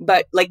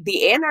 But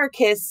the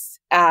anarchists,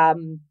 I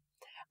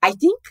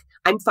think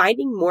I'm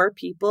finding more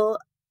people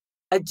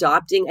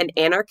adopting an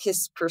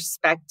anarchist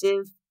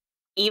perspective,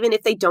 even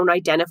if they don't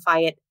identify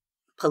it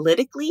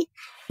politically.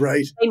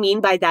 Right. What I mean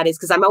by that is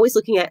because I'm always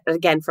looking at it,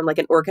 again, from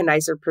an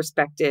organizer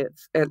perspective.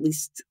 At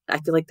least I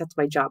feel like that's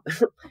my job,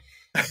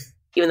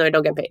 even though I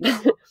don't get paid.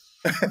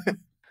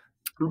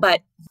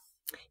 But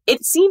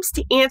it seems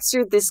to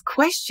answer this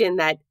question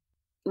that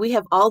we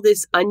have all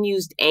this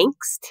unused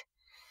angst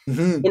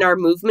in our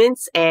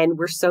movements, and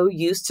we're so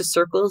used to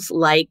circles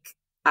like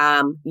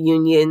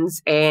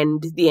unions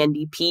and the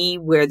NDP,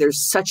 where there's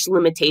such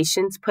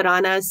limitations put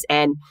on us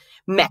and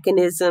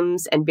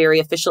mechanisms and very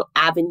official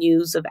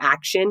avenues of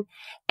action.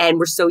 And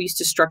we're so used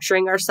to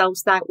structuring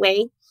ourselves that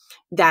way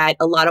that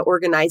a lot of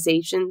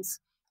organizations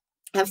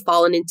have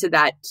fallen into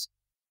that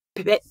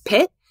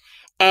pit.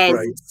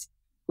 And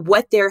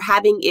what they're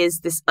having is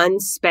this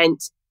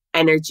unspent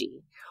energy,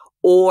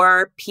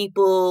 or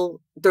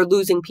they're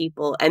losing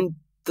people. And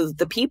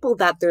the people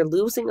that they're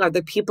losing are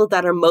the people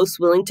that are most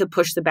willing to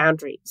push the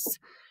boundaries.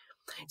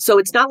 So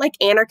it's not like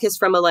anarchists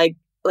from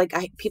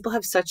people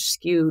have such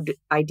skewed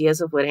ideas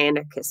of what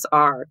anarchists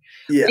are.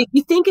 Yeah.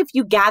 But if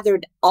you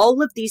gathered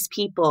all of these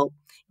people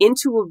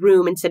into a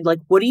room and said,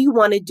 what do you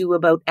want to do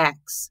about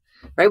X?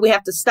 Right? We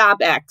have to stop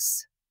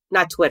X.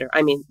 Not Twitter.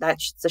 I mean,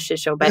 that's a shit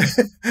show, but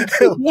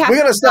we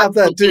got to stop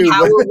that too.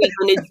 How are we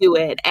going to do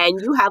it?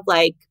 And you have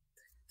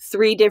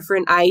 3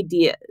 different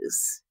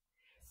ideas.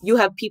 You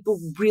have people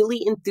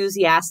really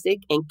enthusiastic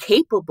and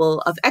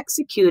capable of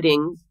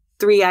executing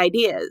 3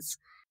 ideas.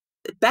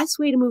 The best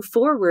way to move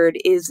forward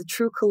is a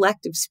true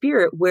collective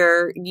spirit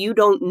where you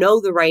don't know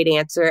the right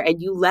answer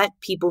and you let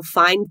people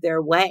find their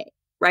way.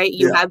 Right?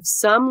 You have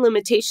some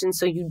limitations,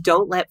 so you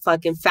don't let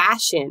fucking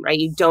fashion, right?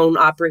 You don't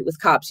operate with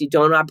cops. You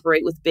don't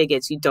operate with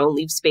bigots. You don't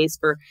leave space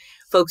for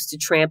folks to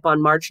tramp on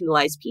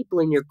marginalized people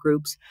in your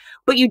groups.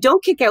 But you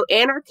don't kick out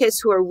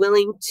anarchists who are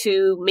willing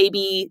to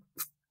maybe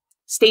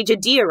stage a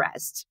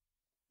de-arrest.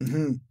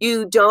 Mm-hmm.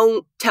 You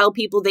don't tell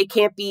people they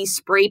can't be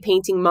spray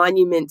painting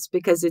monuments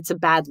because it's a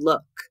bad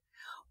look.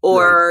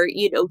 Or,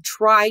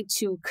 try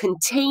to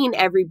contain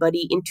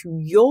everybody into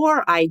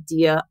your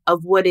idea of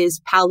what is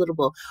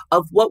palatable,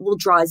 of what will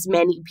draw as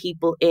many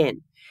people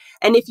in.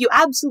 And if you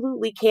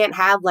absolutely can't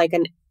have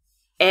an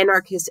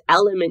anarchist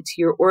element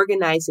to your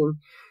organizing,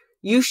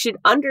 you should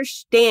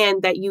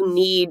understand that you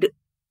need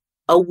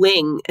a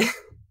wing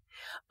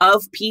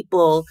of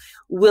people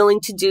willing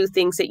to do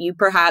things that you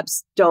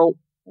perhaps don't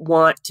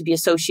want to be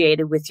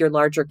associated with your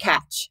larger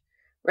catch.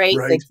 Right?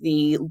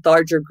 The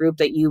larger group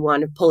that you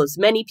want to pull as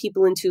many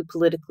people into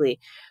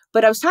politically.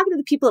 But I was talking to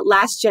the people at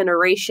Last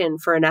Generation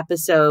for an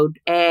episode,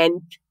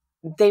 and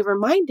they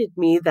reminded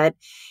me that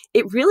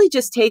it really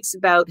just takes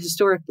about,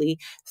 historically,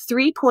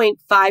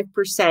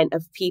 3.5%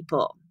 of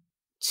people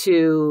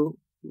to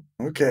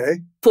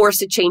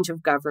force a change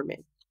of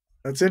government.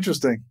 That's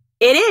interesting.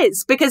 It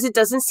is, because it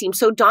doesn't seem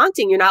so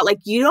daunting. You're not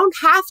you don't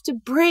have to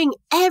bring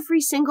every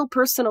single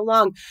person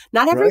along.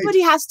 Not everybody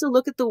has to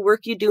look at the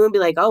work you do and be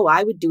like, oh,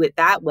 I would do it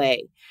that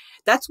way.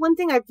 That's one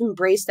thing I've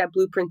embraced at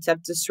Blueprints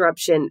of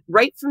Disruption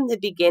right from the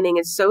beginning.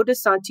 And so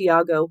does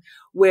Santiago,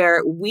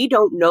 where we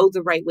don't know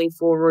the right way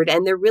forward.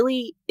 And there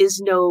really is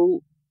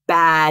no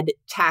bad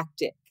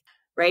tactic,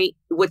 right?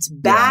 What's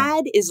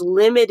bad is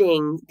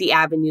limiting the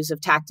avenues of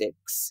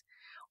tactics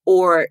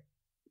or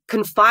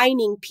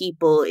confining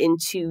people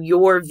into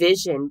your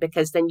vision,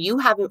 because then you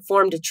haven't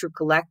formed a true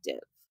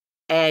collective.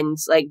 And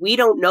we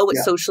don't know what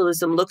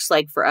socialism looks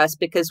like for us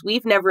because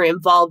we've never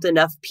involved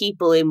enough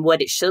people in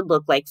what it should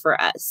look like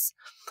for us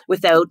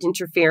without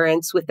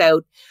interference,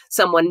 without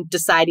someone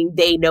deciding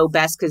they know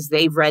best because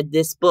they've read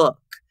this book.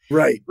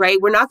 Right.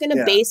 We're not going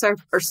to base our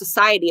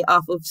society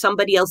off of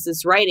somebody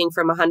else's writing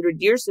from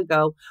 100 years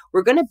ago.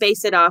 We're going to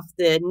base it off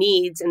the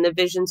needs and the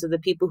visions of the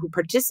people who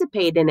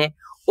participate in it,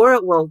 or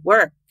it won't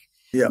work.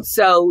 Yeah.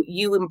 So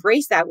you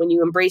embrace that when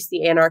you embrace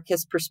the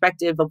anarchist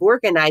perspective of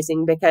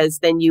organizing, because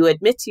then you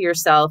admit to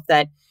yourself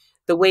that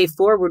the way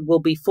forward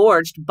will be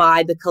forged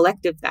by the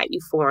collective that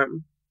you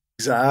form.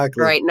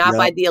 Exactly. Right. Not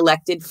by the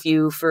elected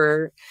few these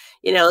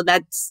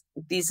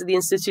are the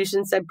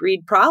institutions that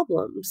breed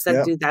problems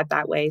that do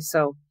that way.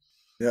 So.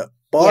 Yeah.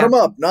 Bottom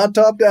up, not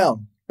top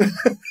down.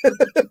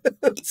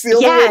 It's the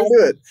only way to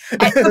do it.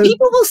 But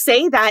people will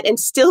say that and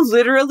still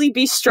literally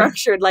be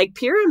structured like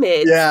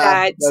pyramids.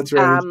 Yeah, that's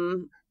right.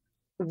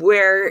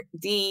 Where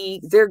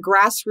their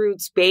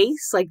grassroots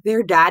base, like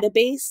their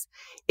database,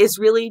 is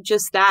really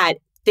just that,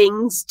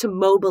 things to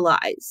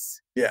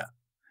mobilize. Yeah.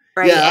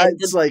 Right. Yeah, and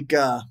it's like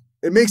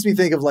it makes me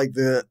think of like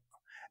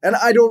and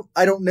I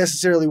don't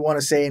necessarily want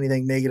to say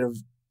anything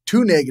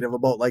too negative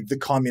about like the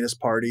Communist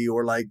Party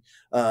or like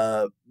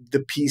the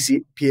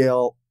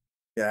PL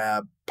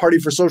Party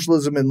for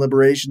Socialism and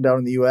Liberation down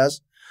in the US,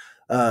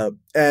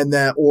 and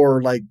that,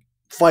 or like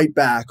Fight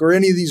Back or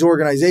any of these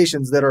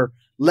organizations that are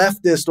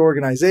leftist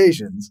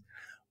organizations,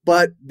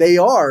 but they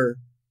are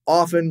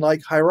often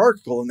like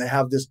hierarchical and they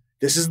have this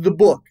is the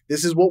book,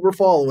 this is what we're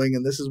following,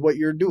 and this is what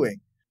you're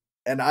doing.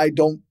 And I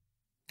don't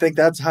think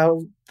that's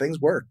how things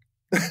work.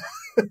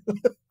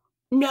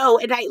 No,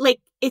 and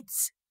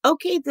it's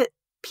okay that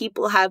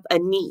people have a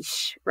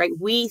niche, right?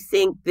 We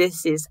think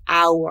this is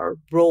our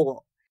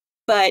role.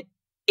 But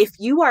if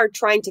you are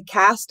trying to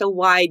cast a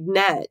wide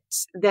net,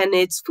 then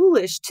it's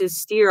foolish to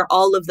steer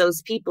all of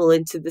those people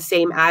into the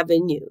same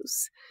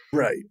avenues.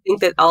 Right. I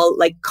think that all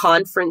like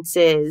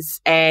conferences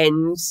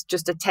and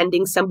just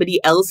attending somebody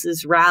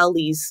else's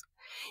rallies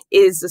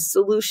is a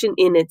solution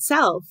in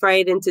itself,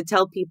 right? And to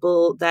tell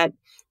people that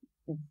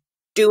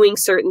doing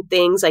certain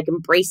things like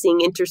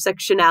embracing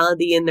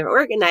intersectionality in their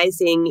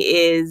organizing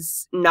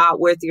is not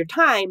worth your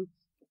time,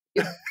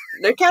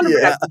 they're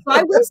counterproductive. Yeah. So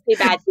I will say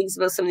bad things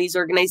about some of these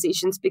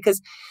organizations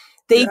because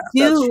they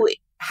do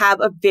have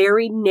a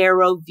very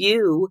narrow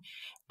view,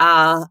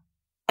 and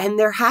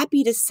they're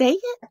happy to say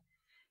it.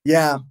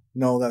 Yeah,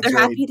 no, that's they're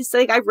right. happy to say.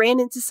 Like, I ran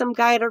into some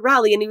guy at a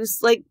rally, and he was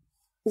like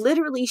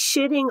literally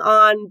shitting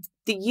on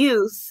the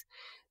youth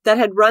that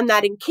had run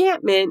that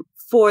encampment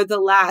for the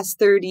last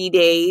 30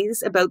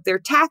 days about their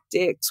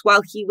tactics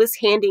while he was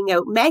handing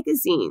out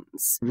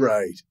magazines.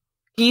 Right.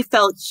 He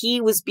felt he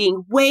was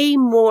being way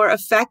more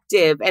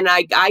effective. And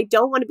I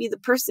don't want to be the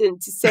person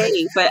to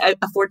say, but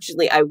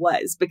unfortunately I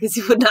was, because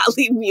he would not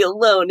leave me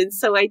alone. And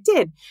so I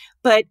did.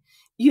 But,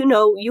 you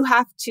know, you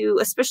have to,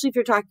 especially if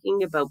you're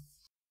talking about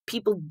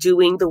people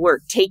doing the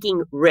work,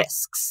 taking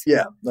risks.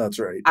 Yeah, that's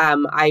right.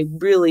 I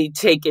really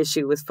take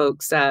issue with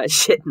folks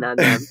shitting on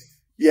them.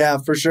 Yeah,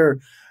 for sure.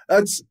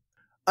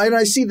 And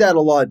I see that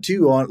a lot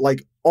too on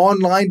like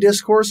online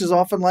discourse is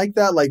often like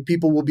that. Like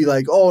people will be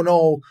like, oh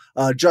no,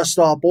 Just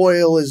Stop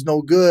Oil is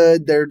no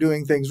good. They're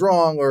doing things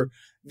wrong, or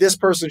this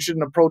person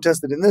shouldn't have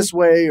protested in this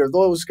way, or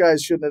those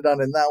guys shouldn't have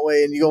done it in that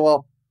way. And you go,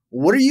 well,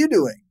 what are you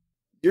doing?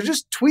 You're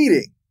just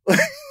tweeting.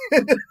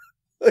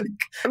 Like,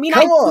 I mean,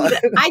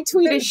 I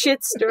tweet a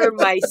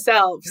shitstorm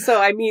myself. So,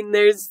 I mean,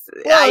 there's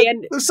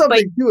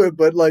something to it,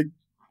 but like,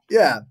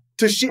 yeah,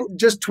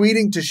 just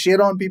tweeting to shit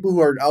on people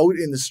who are out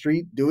in the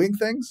street doing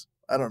things.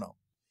 I don't know.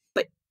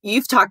 But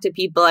you've talked to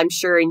people, I'm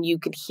sure, and you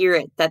could hear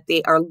it, that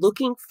they are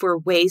looking for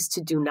ways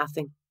to do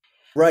nothing.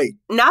 Right.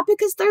 Not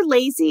because they're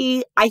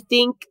lazy. I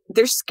think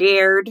they're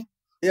scared.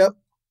 Yep.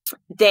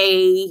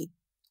 They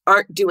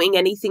aren't doing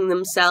anything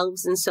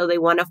themselves, and so they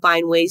want to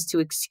find ways to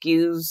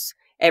excuse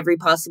every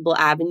possible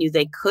avenue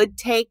they could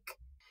take.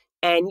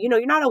 And, you know,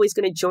 you're not always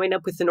going to join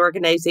up with an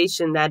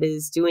organization that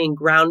is doing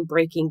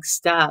groundbreaking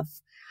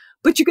stuff,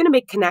 but you're going to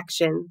make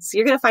connections.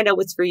 You're going to find out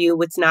what's for you,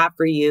 what's not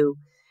for you.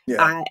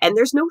 Yeah. And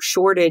there's no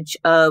shortage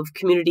of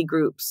community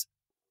groups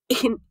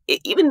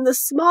even in the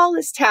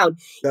smallest town,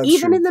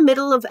 even in the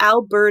middle of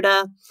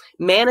Alberta,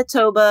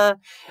 Manitoba,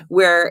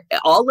 where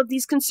all of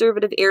these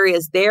conservative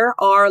areas, there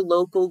are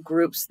local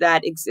groups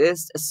that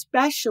exist,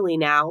 especially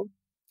now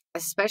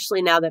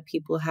that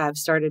people have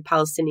started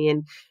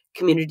Palestinian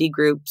community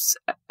groups,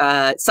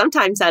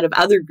 sometimes out of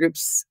other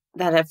groups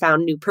that have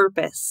found new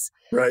purpose.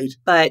 Right.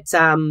 But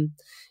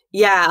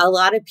yeah, a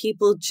lot of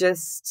people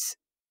just,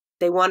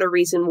 they want a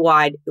reason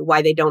why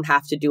they don't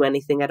have to do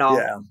anything at all.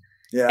 Yeah.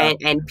 Yeah.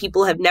 And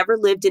people have never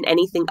lived in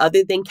anything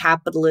other than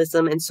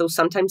capitalism. And so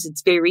sometimes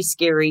it's very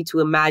scary to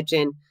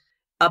imagine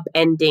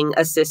upending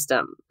a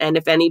system. And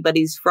if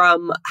anybody's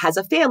has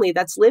a family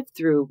that's lived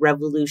through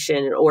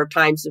revolution or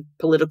times of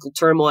political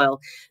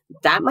turmoil,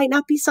 that might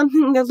not be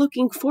something they're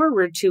looking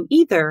forward to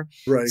either.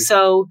 Right.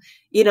 So,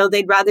 you know,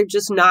 they'd rather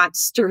just not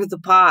stir the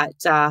pot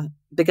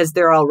because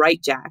they're all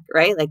right, Jack,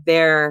 right? Like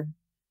they're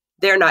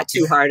not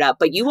too hard up,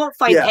 but you won't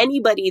find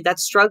anybody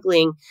that's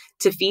struggling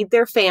to feed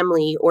their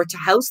family or to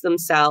house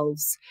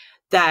themselves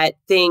that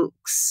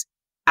thinks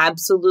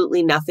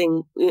absolutely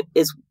nothing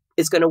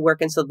is going to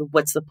work. And so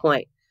what's the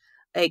point?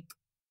 Like,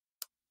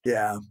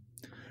 yeah,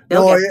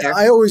 no,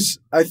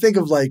 I think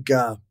of like,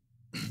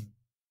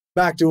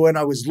 back to when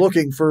I was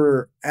looking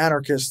for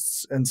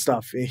anarchists and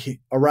stuff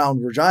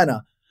around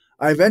Regina,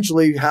 I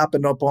eventually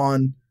happened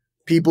upon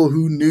people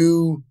who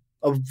knew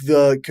of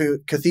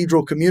the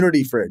Cathedral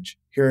Community Fridge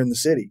here in the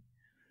city.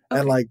 Okay.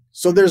 And like,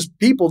 so there's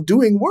people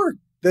doing work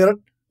that,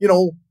 you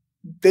know,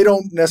 they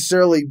don't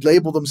necessarily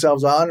label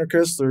themselves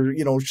anarchists or,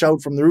 you know,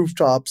 shout from the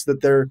rooftops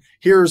that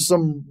here's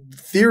some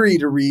theory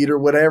to read or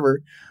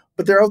whatever,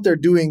 but they're out there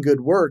doing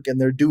good work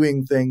and they're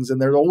doing things and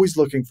they're always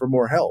looking for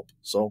more help.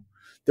 So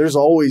there's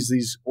always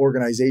these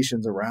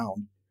organizations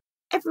around.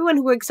 Everyone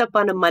who wakes up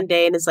on a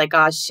Monday and is like,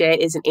 oh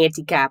shit, is an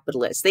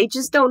anti-capitalist. They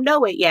just don't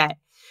know it yet.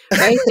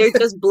 Right? They're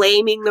just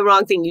blaming the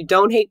wrong thing. You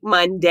don't hate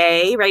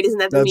Monday, right? Isn't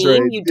that the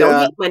meme? Right. You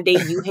don't hate Monday,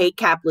 you hate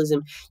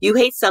capitalism. You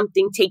hate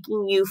something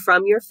taking you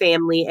from your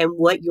family and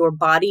what your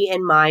body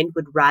and mind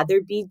would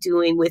rather be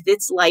doing with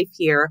its life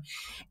here.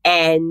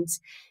 And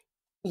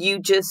you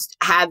just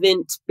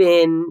haven't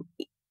been,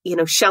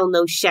 shown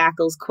those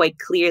shackles quite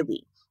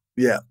clearly.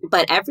 Yeah.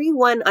 But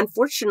everyone,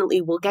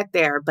 unfortunately, will get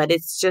there. But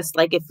it's just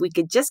like, if we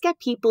could just get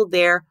people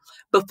there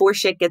before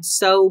shit gets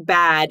so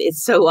bad,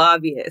 it's so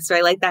obvious,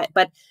 right? Like that.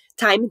 But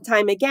time and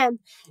time again,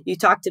 you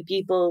talk to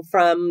people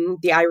from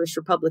the Irish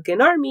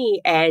Republican Army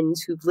and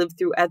who've lived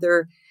through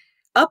other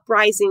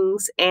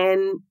uprisings,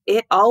 and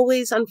it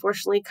always,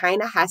 unfortunately,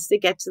 kind of has to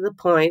get to the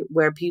point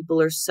where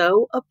people are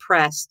so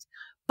oppressed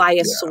by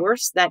a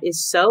source that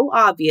is so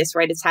obvious,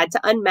 right? It's had to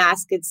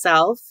unmask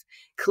itself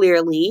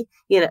clearly,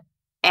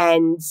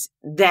 and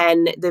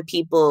then the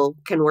people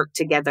can work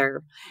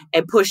together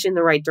and push in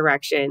the right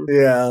direction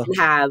and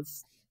have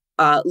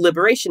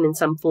liberation in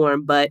some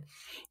form. But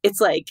it's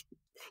like,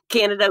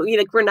 Canada,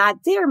 we're not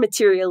there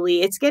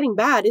materially. It's getting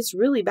bad. It's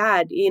really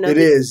bad. It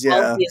is,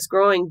 yeah. It's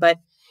growing, but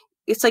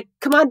it's like,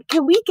 come on,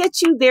 can we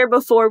get you there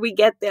before we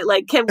get there?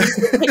 Like, can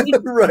we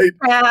right.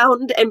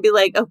 around and be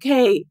like,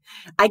 okay,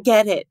 I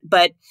get it.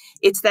 But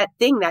it's that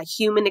thing, that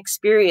human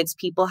experience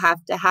people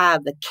have to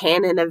have, the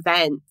canon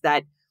event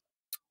that,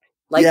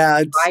 like,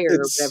 fire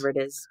or whatever it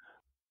is.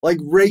 Like,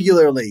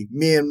 regularly,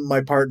 me and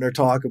my partner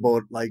talk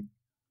about, like,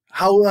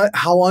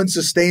 how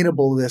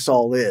unsustainable this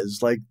all is,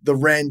 like the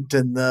rent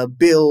and the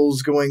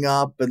bills going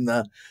up and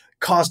the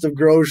cost of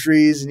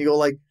groceries. And you go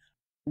like,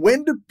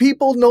 when do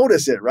people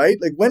notice it, right?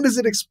 Like, when does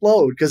it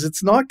explode? Because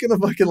it's not going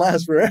to fucking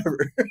last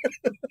forever.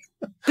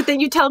 But then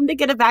you tell them to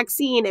get a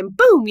vaccine and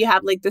boom, you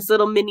have like this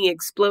little mini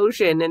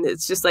explosion. And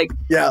it's just like,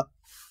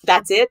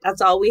 that's it.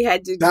 That's all we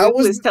had to do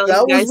was tell you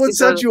guys. That was what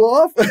set you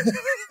off?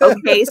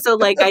 Okay, so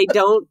like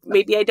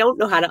maybe I don't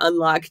know how to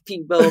unlock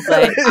people,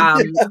 but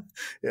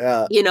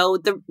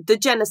the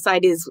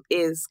genocide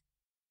is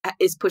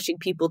pushing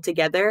people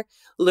together,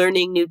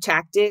 learning new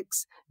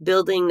tactics,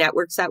 building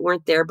networks that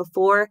weren't there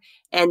before.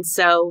 And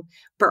so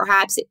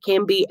perhaps it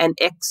can be an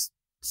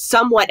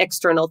somewhat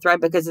external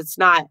threat, because it's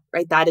not,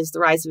 right? That is the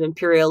rise of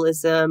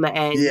imperialism,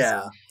 and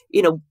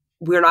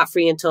we're not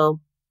free until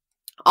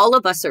all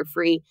of us are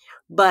free.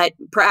 But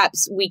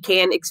perhaps we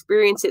can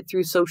experience it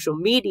through social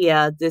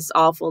media, this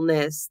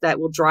awfulness that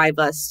will drive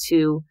us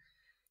to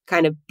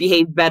kind of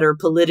behave better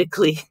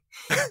politically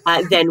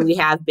than we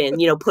have been,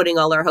 putting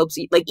all our hopes.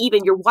 Like,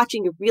 even you're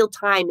watching it real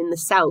time in the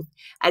South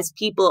as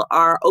people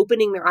are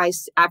opening their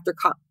eyes after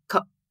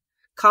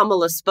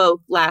Kamala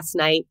spoke last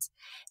night,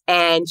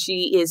 and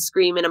she is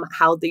screaming about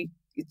how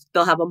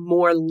they'll have a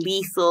more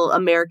lethal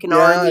American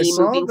army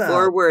moving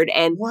forward.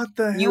 And what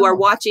the hell? You are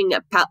watching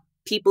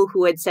people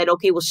who had said,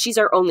 okay, well, she's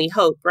our only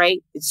hope,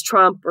 right? It's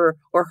Trump or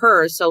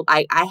her. So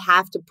I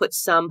have to put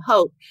some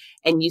hope.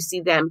 And you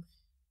see them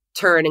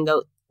turn and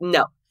go,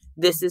 no,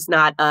 this is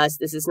not us.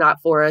 This is not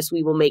for us.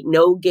 We will make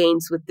no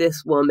gains with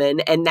this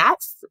woman. And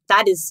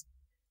that is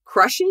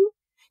crushing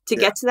to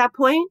get to that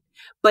point.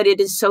 But it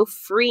is so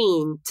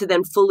freeing to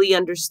then fully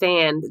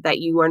understand that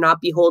you are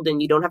not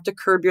beholden. You don't have to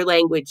curb your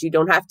language. You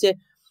don't have to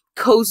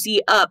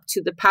cozy up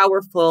to the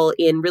powerful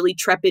in really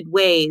trepid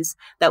ways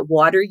that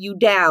water you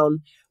down.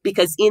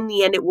 Because in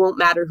the end, it won't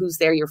matter who's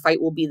there. Your fight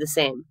will be the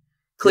same,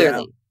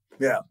 clearly.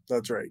 Yeah,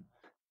 that's right.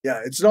 Yeah,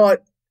 it's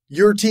not,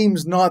 your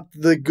team's not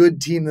the good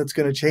team that's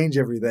going to change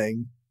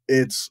everything.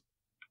 It's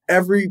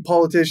every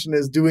politician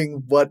is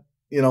doing what,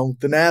 the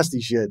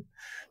nasty shit.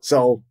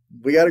 So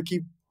we got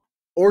to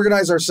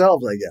organize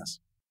ourselves, I guess.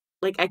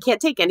 Like, I can't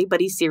take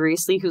anybody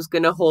seriously who's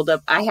going to hold up.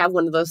 I have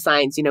one of those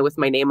signs, with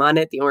my name on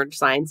it, the orange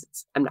signs.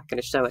 I'm not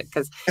going to show it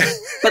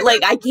but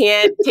like, I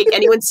can't take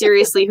anyone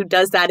seriously who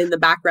does that in the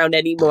background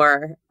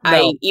anymore.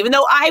 No. Even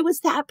though I was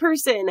that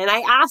person and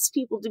I asked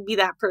people to be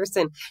that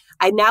person,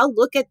 I now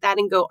look at that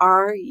and go,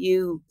 are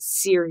you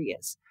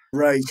serious?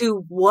 Right.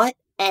 To what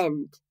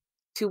end?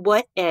 To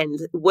what end?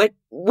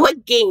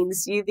 What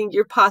gains do you think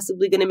you're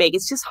possibly going to make?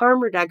 It's just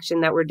harm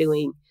reduction that we're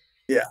doing.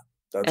 Yeah.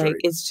 That's right.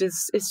 It's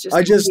just.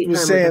 I just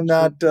was saying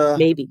that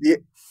maybe.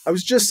 I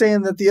was just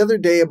saying that the other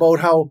day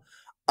about how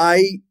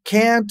I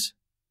can't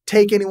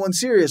take anyone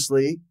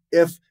seriously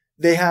if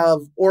they have,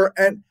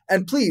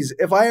 and please,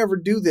 if I ever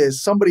do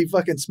this, somebody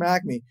fucking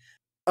smack me.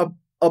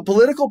 A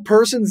political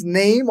person's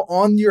name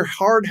on your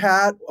hard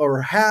hat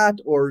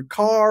or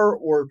car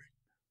or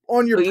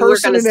on your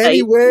person in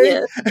any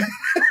way. Yeah.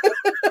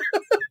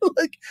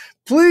 Like,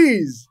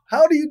 please,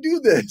 how do you do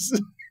this?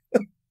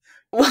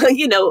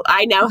 Well,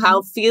 I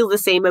now feel the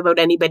same about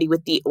anybody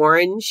with the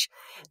orange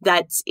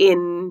that's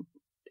in,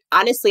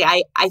 honestly,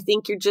 I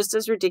think you're just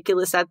as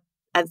ridiculous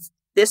as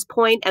this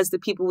point as the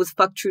people with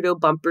 "Fuck Trudeau"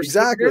 bumper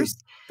stickers.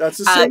 That's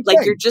the same like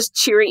thing. you're just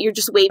cheering, you're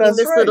just waving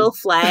this little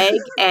flag,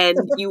 and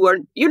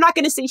you're not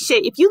going to say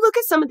shit. If you look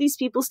at some of these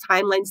people's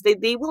timelines,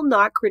 they will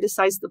not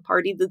criticize the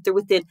party that they're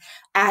within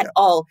at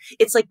all.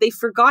 It's like they've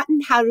forgotten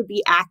how to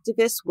be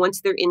activists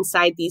once they're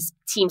inside these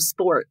team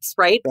sports,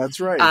 right? That's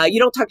right. You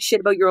don't talk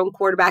shit about your own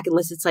quarterback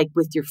unless it's like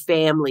with your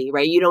family,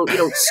 right? You don't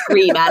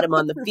scream at him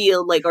on the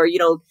field, like, or you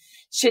don't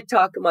shit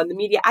talk them on the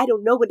media. I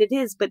don't know what it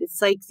is, but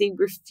it's like they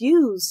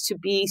refuse to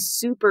be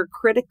super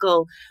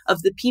critical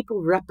of the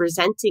people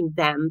representing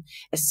them,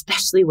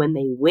 especially when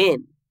they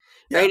win.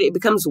 Right? It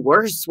becomes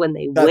worse when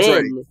they win.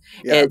 Right.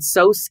 Yeah. It's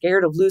so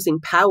scared of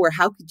losing power.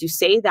 How could you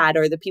say that?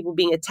 Or the people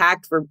being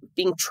attacked for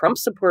being Trump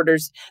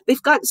supporters.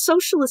 They've got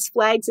socialist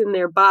flags in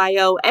their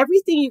bio.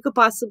 Everything you could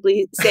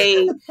possibly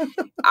say,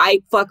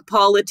 I fuck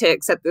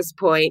politics at this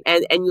point.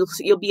 And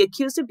you'll be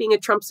accused of being a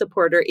Trump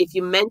supporter if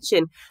you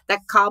mention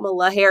that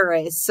Kamala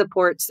Harris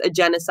supports a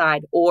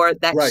genocide, or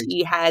that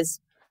she has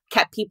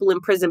kept people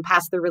in prison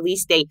past the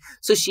release date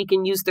so she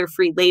can use their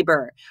free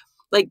labor.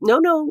 Like,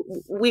 no,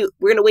 we're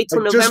going to wait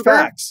till November. Just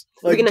facts.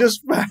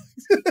 Just facts.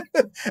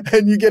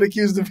 And you get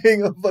accused of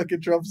being a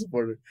fucking Trump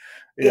supporter.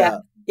 Yeah.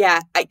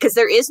 Because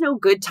there is no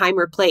good time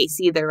or place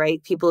either,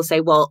 right? People say,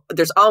 well,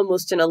 there's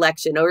almost an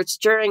election, or it's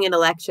during an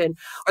election,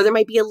 or there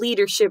might be a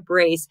leadership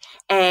race,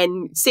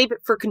 and save it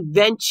for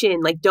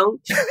convention. Like,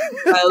 don't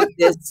about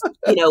this,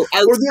 or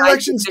the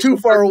election's too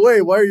far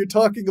away. Why are you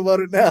talking about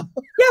it now?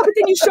 Yeah, but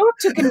then you show up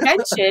to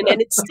convention,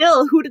 and it's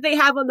still, who do they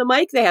have on the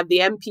mic? They have the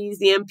MPs,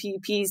 the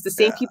MPPs, the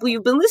same people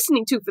you've been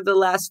listening to for the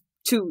last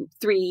 2-3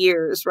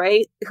 years,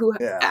 right? Who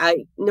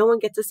no one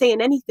gets a say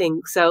in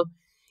anything. So,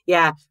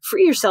 yeah,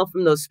 free yourself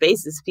from those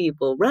spaces,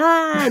 people.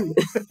 Run!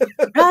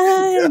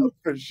 Run! Yeah,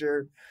 for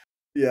sure.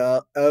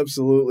 Yeah,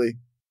 absolutely.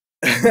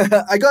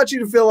 I got you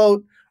to fill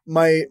out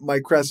my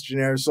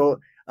questionnaire, so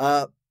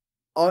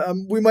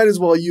we might as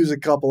well use a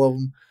couple of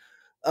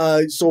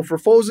them. So for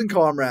foes and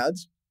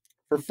comrades,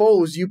 for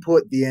foes, you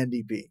put the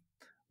NDP,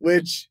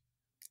 which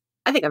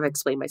I think I've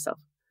explained myself.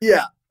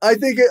 Yeah, I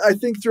think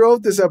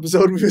throughout this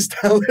episode we've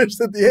established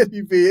that the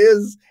NDP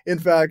is, in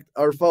fact,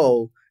 our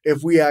foe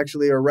if we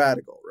actually are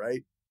radical,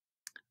 right?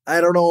 I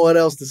don't know what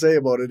else to say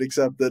about it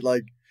except that,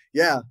 like,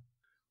 yeah,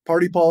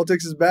 party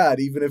politics is bad,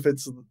 even if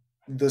it's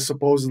the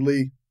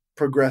supposedly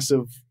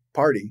progressive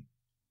party.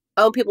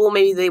 Oh, people,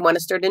 maybe they want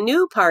to start a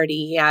new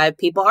party. Yeah,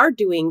 people are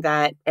doing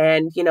that.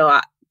 And,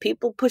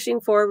 people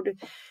pushing forward.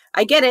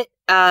 I get it.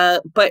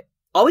 But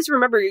always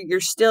remember, you're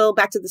still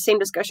back to the same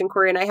discussion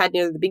Corey and I had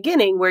near the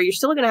beginning, where you're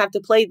still going to have to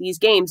play these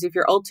games if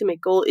your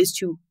ultimate goal is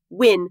to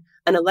win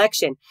an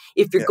election.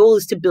 If your goal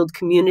is to build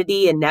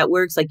community and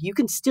networks, like, you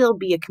can still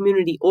be a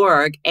community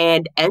org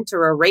and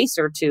enter a race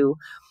or two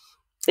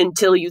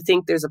until you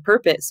think there's a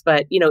purpose.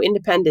 But,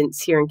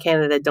 independents here in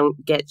Canada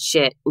don't get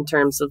shit in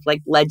terms of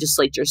like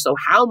legislature. So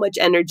how much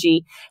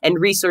energy and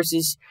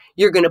resources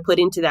you're going to put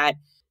into that,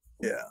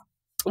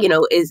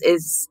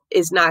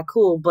 is not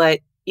cool. But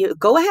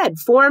go ahead,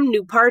 form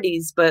new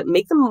parties, but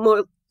make them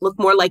look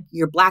more like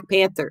your Black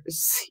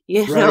Panthers,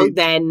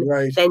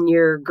 than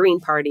your Green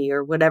Party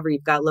or whatever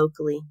you've got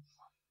locally.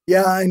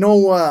 Yeah, I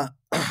know.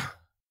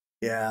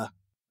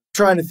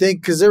 Trying to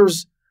think, because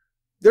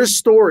there's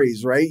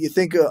stories, right? You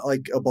think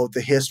about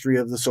the history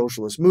of the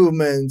socialist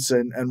movements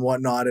and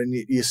whatnot, and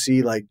you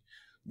see like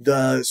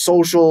the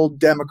social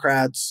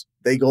democrats,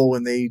 they go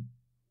and they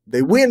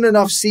win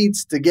enough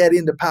seats to get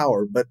into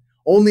power, but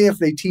only if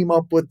they team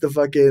up with the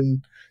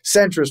fucking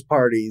centrist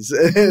parties.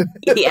 We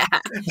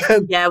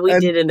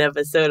did an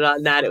episode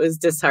on that. It was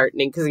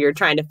disheartening because we were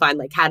trying to find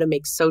like how to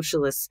make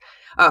socialists,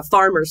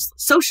 farmers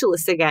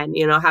socialists again,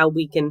 how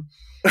we can,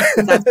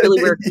 that's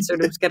really where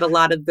conservatives get a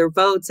lot of their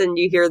votes. And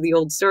you hear the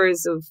old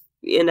stories of,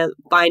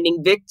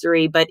 finding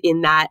victory, but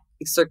in that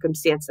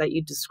circumstance that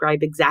you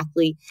describe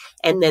exactly.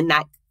 And then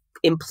that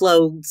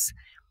implodes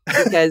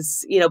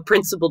because,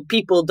 principled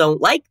people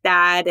don't like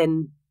that.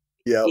 And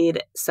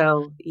it's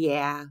a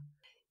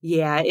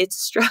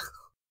struggle.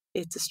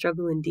 It's a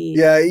struggle indeed.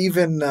 Yeah,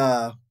 even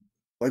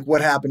like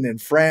what happened in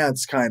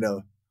France, kind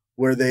of,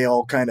 where they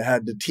all kind of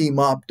had to team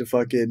up to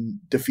fucking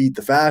defeat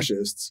the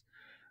fascists.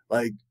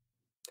 Like,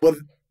 well,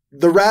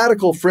 the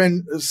radical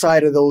friend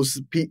side of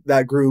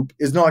that group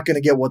is not going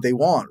to get what they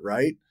want,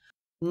 right?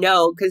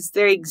 No, because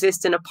they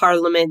exist in a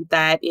parliament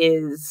that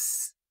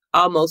is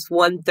almost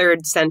 1/3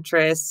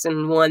 centrist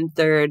and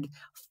 1/3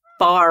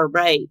 far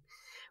right.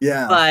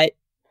 Yeah. But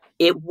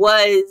it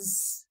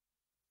was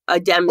a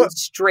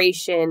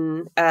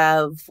demonstration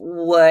of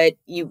what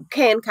you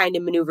can kind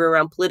of maneuver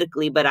around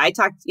politically. But I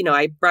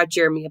brought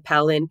Jeremy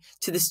Appel in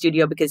to the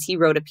studio because he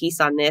wrote a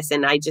piece on this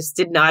and I just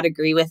did not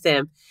agree with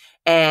him.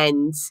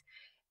 And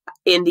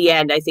in the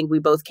end, I think we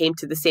both came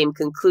to the same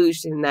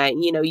conclusion that,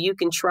 you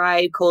can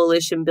try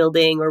coalition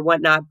building or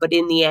whatnot, but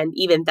in the end,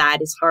 even that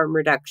is harm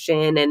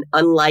reduction and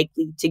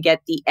unlikely to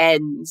get the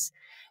ends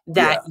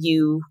that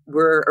you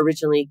were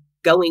originally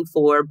going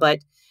for. But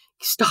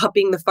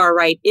stopping the far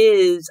right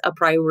is a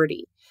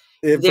priority.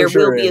 There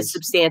will be a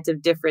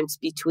substantive difference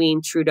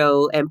between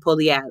Trudeau and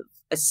Poilievre.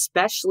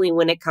 especially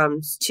when it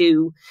comes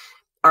to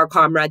our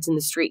comrades in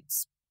the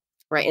streets,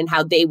 right? And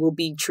how they will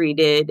be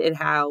treated and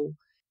how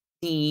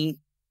the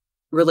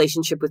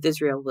relationship with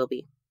Israel will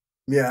be.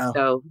 Yeah.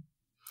 So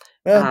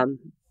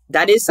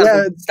that is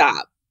something to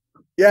stop.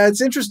 Yeah,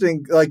 it's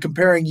interesting, like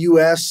comparing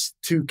US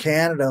to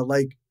Canada.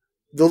 Like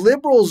the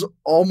Liberals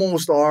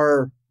almost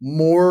are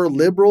more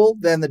liberal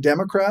than the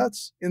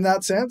Democrats in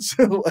that sense.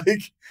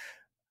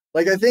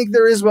 like I think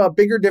there is a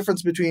bigger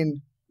difference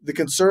between the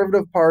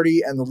Conservative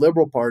Party and the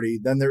Liberal Party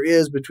than there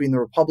is between the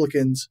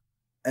Republicans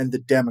and the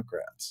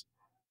Democrats,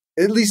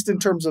 at least in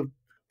terms of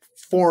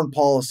foreign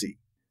policy.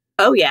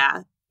 Oh,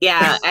 yeah.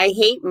 Yeah, I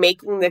hate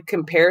making the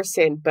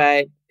comparison,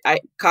 but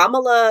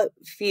Kamala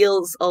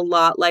feels a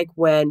lot like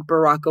when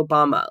Barack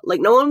Obama, like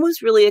no one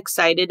was really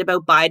excited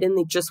about Biden.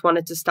 They just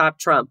wanted to stop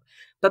Trump.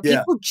 But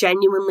people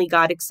genuinely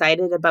got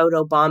excited about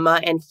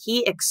Obama, and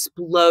he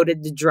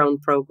exploded the drone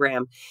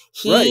program.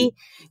 He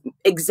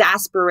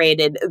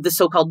exasperated the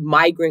so-called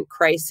migrant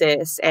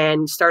crisis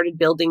and started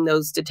building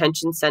those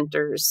detention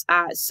centers.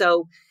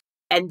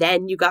 And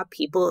then you got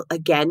people,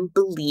 again,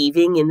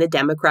 believing in the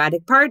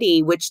Democratic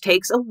Party, which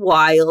takes a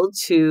while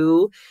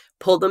to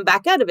pull them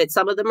back out of it.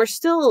 Some of them are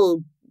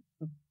still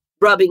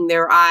rubbing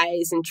their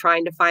eyes and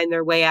trying to find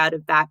their way out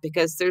of that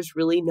because there's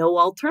really no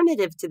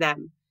alternative to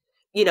them.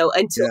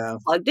 Until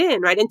plugged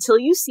in, right? Until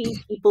you see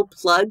people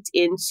plugged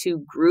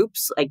into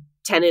groups like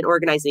tenant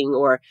organizing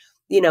or,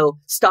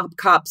 Stop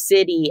Cop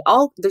City.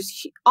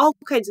 There's all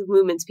kinds of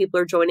movements people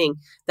are joining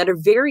that are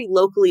very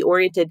locally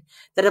oriented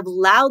that have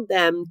allowed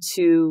them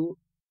to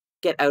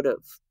get out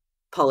of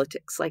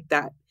politics like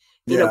that.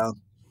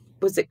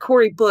 Was it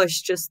Cori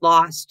Bush just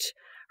lost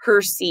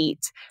her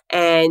seat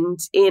and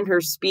in her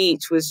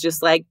speech was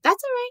just like,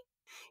 that's all right.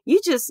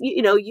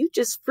 You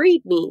just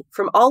freed me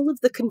from all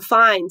of the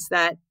confines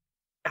that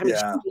she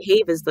didn't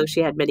behave as though she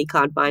had many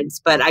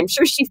confines, but I'm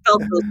sure she felt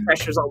those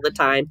pressures all the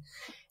time.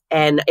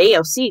 And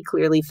AOC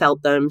clearly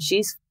felt them.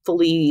 She's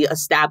fully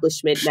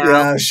establishment now.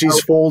 Yeah, she's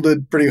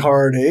folded pretty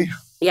hard, eh?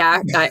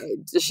 Yeah.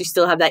 Does she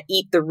still have that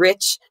Eat the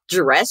Rich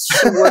dress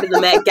she wore to the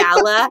Met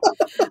Gala?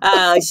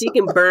 She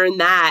can burn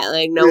that.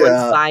 Like no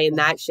one's buying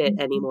that shit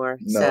anymore.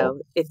 No.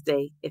 So if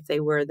they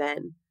were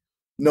then.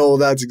 No,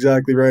 that's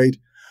exactly right.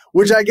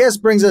 Which I guess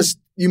brings us,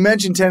 you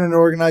mentioned tenant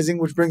organizing,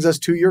 which brings us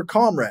to your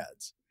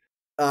comrades.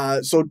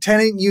 So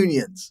tenant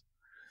unions.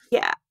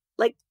 Yeah.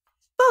 Like,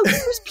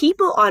 there's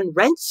people on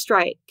rent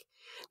strike.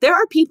 There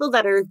are people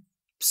that are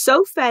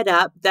so fed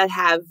up that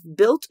have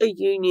built a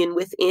union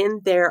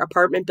within their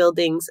apartment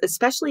buildings,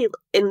 especially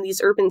in these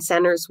urban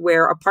centers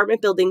where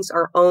apartment buildings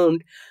are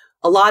owned,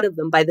 a lot of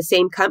them by the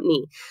same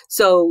company.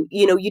 So,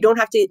 you don't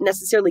have to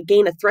necessarily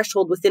gain a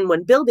threshold within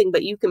one building,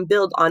 but you can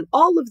build on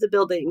all of the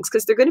buildings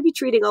because they're going to be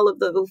treating all of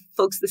the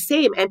folks the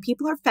same. And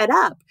people are fed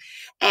up.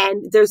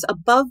 And there's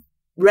above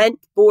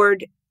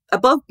board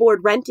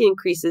rent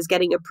increases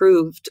getting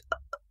approved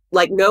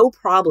like no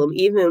problem,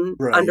 even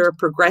under a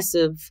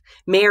progressive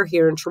mayor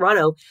here in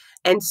Toronto.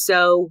 And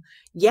so,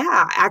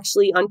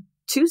 actually on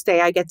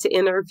Tuesday, I get to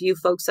interview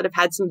folks that have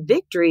had some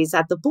victories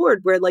at the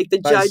board where like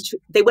the judge,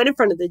 they went in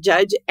front of the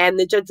judge and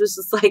the judge was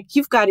just like,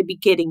 you've got to be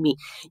kidding me.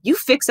 You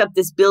fix up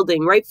this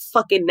building right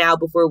fucking now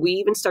before we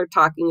even start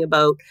talking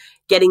about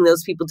getting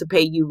those people to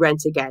pay you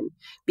rent again.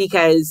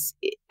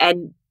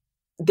 And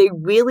they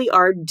really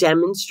are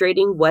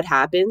demonstrating what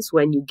happens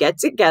when you get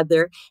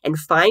together and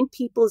find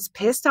people as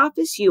pissed off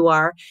as you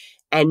are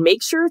and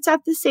make sure it's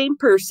at the same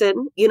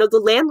person.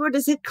 The landlord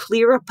is a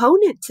clear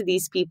opponent to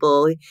these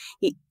people.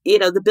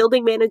 The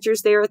building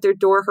manager's there at their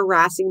door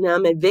harassing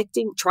them,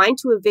 trying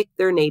to evict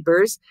their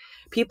neighbors.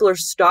 People are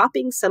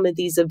stopping some of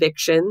these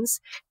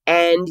evictions.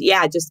 And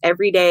just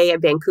every day,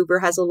 Vancouver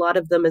has a lot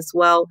of them as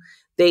well.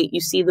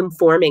 You see them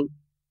forming.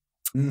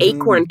 Mm-hmm.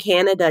 Acorn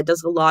Canada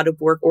does a lot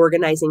of work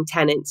organizing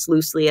tenants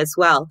loosely as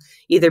well,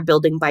 either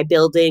building by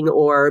building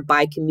or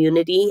by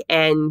community.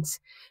 And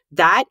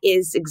that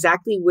is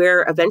exactly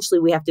where eventually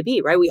we have to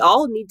be, right? We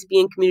all need to be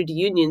in community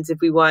unions if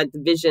we want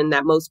the vision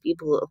that most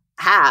people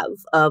have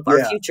of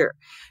our future,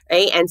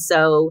 right? And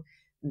so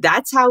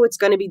that's how it's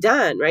going to be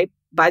done, right?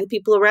 By the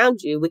people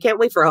around you. We can't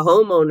wait for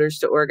homeowners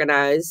to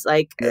organize.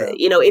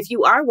 If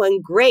you are one,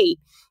 great.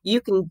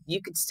 You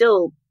could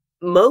still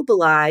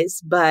mobilize,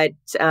 but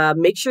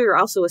make sure you're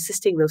also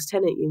assisting those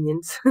tenant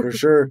unions. For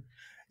sure.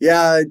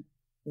 Yeah.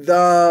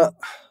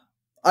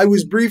 I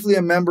was briefly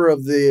a member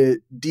of the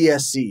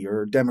DSC,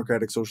 or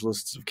Democratic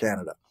Socialists of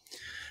Canada.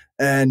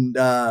 And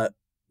that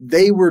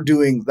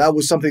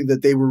was something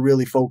that they were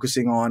really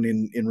focusing on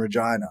in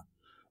Regina,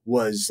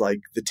 was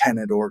like the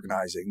tenant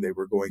organizing.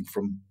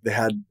 They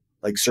had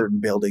like certain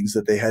buildings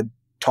that they had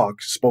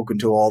spoken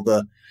to all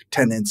the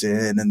tenants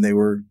in, and they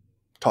were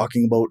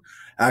talking about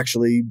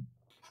actually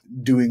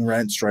doing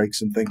rent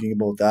strikes and thinking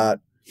about that.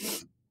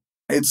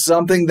 It's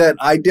something that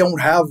I don't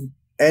have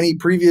any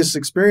previous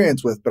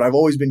experience with, but I've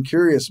always been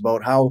curious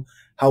about how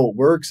it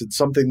works. It's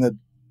something that,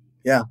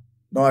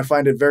 I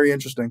find it very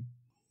interesting.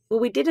 Well,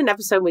 we did an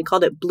episode, we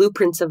called it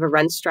Blueprints of a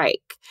Run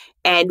Strike.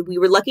 And we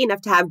were lucky enough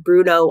to have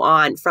Bruno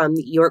on from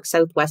the York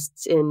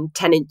Southwest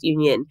Tenant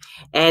Union.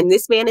 And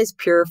this man is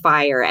pure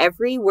fire.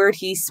 Every word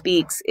he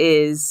speaks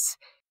is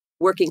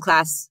working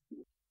class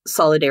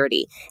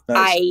solidarity.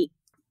 Nice.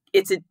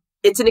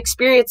 It's an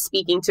experience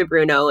speaking to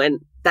Bruno,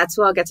 and that's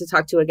who I'll get to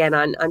talk to again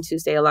on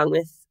Tuesday, along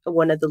with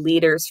one of the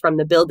leaders from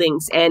the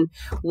buildings. And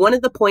one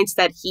of the points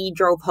that he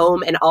drove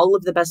home, and all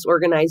of the best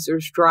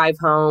organizers drive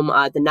home,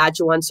 the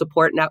Najuan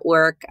Support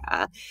Network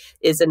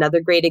is another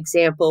great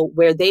example,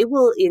 where they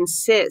will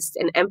insist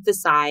and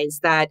emphasize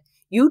that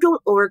you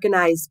don't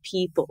organize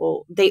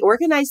people, they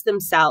organize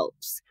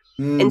themselves.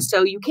 And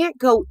so you can't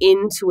go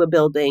into a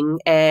building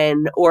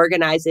and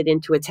organize it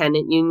into a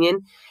tenant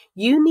union.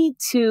 You need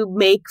to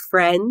make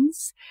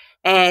friends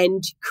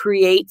and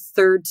create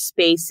third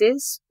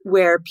spaces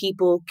where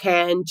people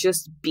can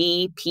just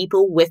be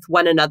people with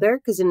one another.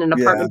 Because in an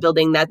apartment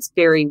building, that's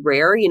very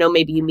rare. You know,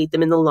 maybe you meet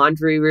them in the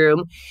laundry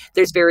room.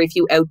 There's very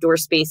few outdoor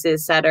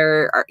spaces that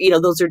are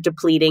those are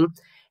depleting.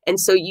 And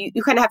so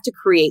you kind of have to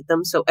create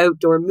them. So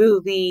outdoor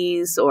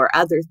movies or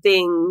other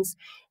things,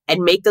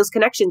 and make those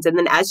connections. And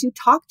then as you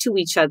talk to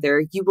each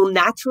other, you will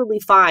naturally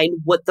find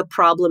what the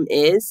problem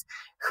is,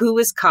 who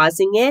is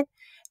causing it,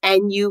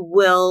 and you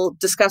will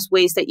discuss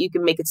ways that you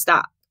can make it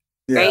stop.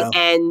 Right.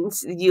 And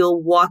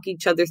you'll walk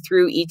each other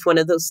through each one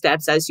of those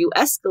steps as you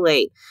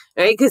escalate.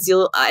 Right. Because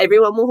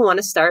everyone will want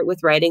to start with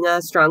writing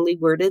a strongly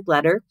worded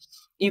letter.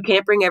 You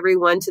can't bring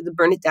everyone to the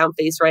burn it down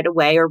phase right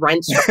away or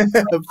run straight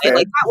away.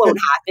 Like that won't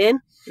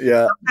happen.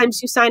 Yeah.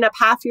 Sometimes you sign up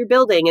half your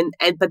building,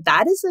 but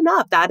that is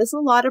enough. That is a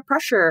lot of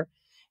pressure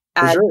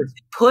to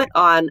put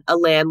on a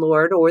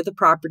landlord or the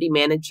property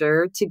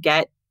manager to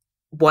get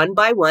one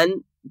by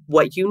one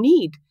what you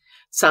need.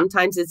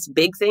 Sometimes it's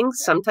big things.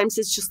 Sometimes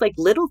it's just like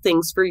little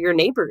things for your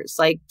neighbors,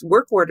 like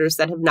work orders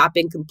that have not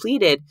been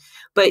completed.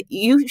 But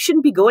you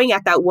shouldn't be going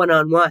at that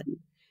one-on-one,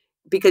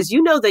 because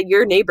you know that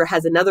your neighbor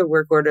has another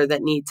work order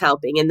that needs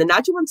helping. And the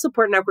Najuan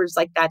Support Network is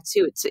like that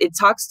too. It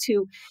talks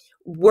to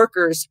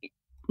workers,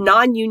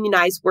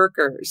 non-unionized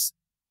workers.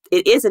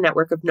 It is a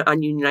network of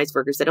non-unionized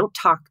workers. They don't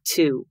talk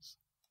to.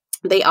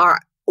 They are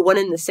one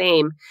and the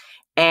same.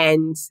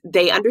 And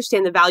they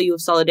understand the value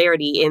of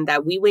solidarity in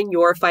that we win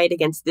your fight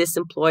against this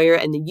employer,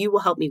 and then you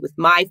will help me with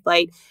my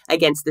fight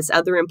against this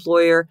other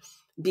employer.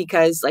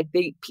 Because like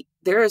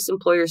there are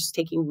employers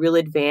taking real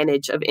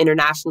advantage of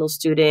international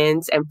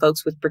students and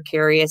folks with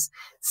precarious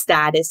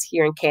status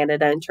here in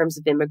Canada in terms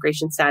of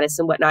immigration status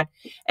and whatnot.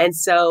 And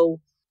so,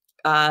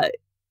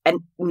 and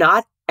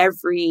not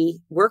every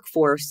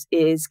workforce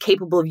is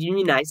capable of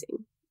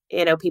unionizing.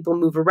 You know, people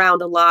move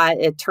around a lot,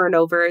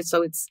 turnover.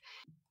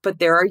 But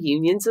there are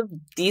unions of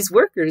these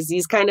workers,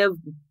 these kind of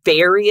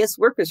various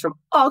workers from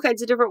all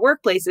kinds of different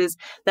workplaces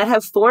that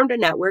have formed a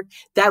network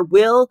that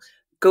will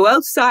go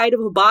outside of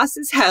a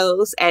boss's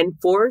house and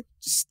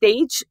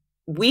stage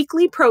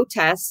weekly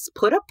protests,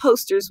 put up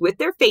posters with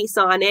their face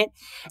on it.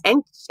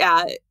 And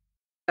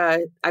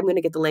I'm going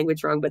to get the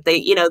language wrong, but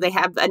they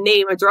have a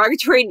name, a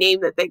derogatory name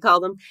that they call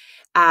them.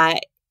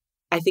 I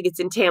think it's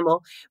in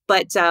Tamil,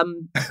 but,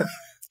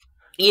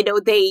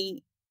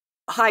 they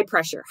high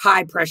pressure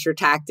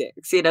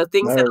tactics,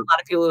 things that a lot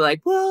of people are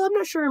like, well, I'm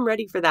not sure I'm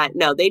ready for that.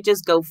 No, they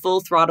just go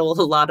full throttle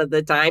a lot of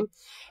the time,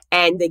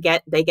 and they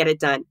get it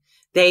done.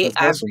 They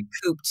have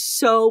recouped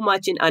so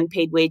much in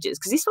unpaid wages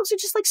because these folks are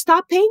just like,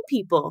 stop paying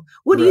people.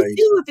 What do you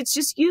do if it's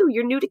just you?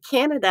 You're new to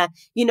Canada,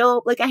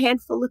 like a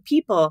handful of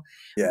people.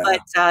 Yeah.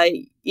 But,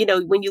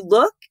 when you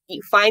look,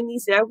 you find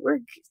these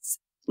networks,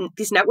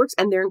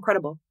 and they're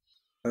incredible.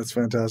 That's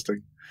fantastic.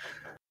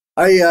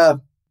 I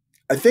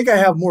think I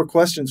have more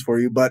questions for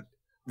you, but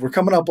we're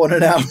coming up on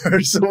an hour,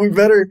 so we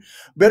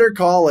better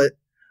call it.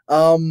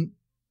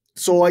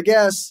 So I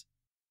guess,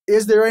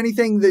 is there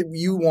anything that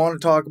you want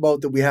to talk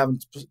about that we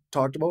haven't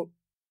talked about?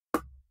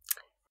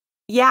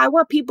 Yeah, I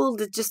want people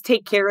to just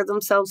take care of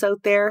themselves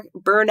out there.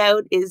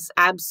 Burnout is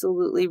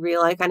absolutely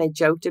real. I kind of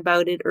joked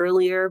about it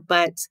earlier,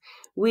 but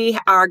we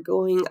are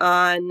going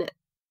on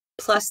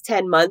plus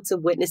 10 months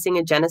of witnessing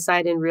a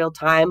genocide in real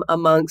time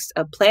amongst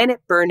a planet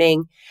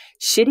burning,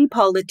 shitty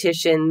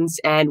politicians,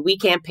 and we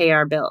can't pay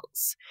our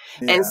bills.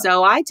 Yeah. And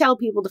so I tell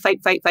people to fight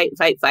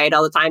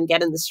all the time,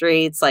 get in the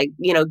streets,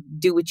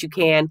 do what you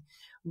can.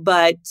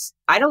 But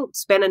I don't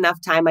spend enough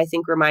time, I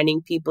think,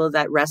 reminding people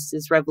that rest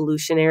is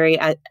revolutionary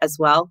as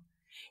well.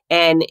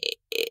 And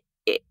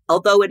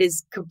although it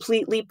is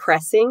completely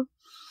pressing,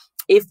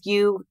 if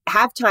you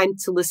have time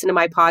to listen to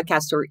my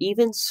podcast or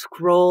even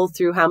scroll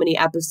through how many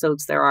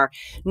episodes there are,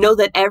 know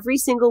that every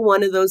single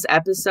one of those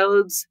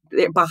episodes,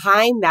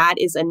 behind that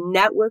is a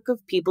network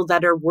of people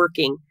that are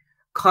working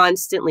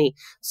constantly.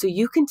 So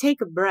you can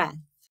take a breath.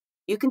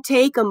 You can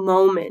take a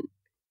moment,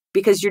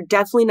 because you're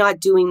definitely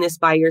not doing this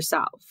by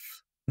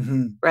yourself.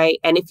 Mm-hmm. Right.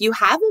 And if you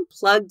haven't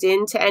plugged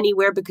into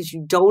anywhere because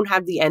you don't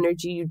have the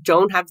energy, you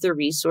don't have the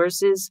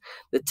resources,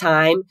 the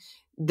time,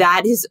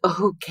 that is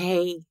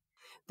okay.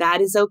 That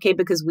is okay,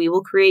 because we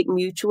will create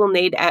mutual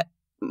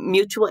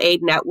mutual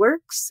aid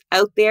networks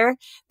out there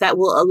that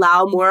will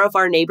allow more of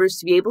our neighbors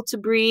to be able to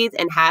breathe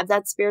and have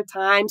that spare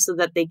time so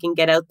that they can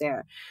get out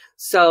there.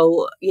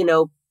 So,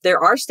 there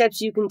are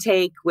steps you can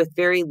take with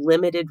very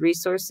limited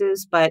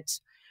resources, but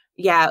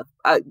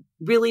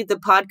really the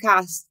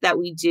podcast that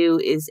we do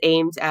is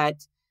aimed at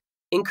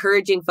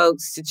encouraging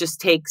folks to just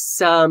take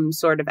some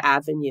sort of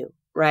avenue,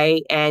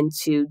 right? And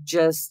to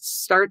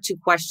just start to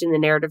question the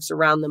narratives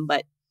around them,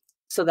 but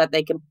so that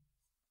they can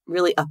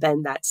really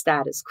upend that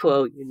status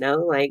quo,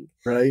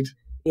 Right.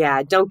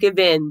 Yeah, don't give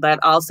in,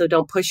 but also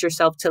don't push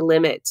yourself to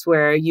limits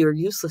where you're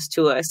useless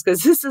to us,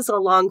 because this is a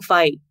long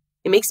fight.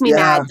 It makes me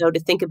mad, though, to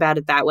think about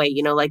it that way,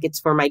 like it's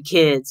for my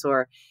kids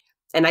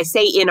and I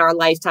say in our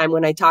lifetime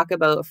when I talk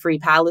about a free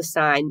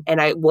Palestine, and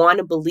I want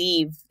to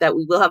believe that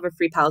we will have a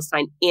free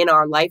Palestine in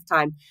our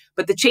lifetime,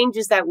 but the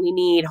changes that we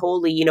need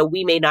wholly,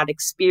 we may not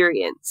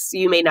experience,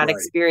 you may not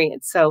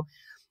experience. So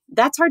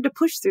that's hard to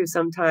push through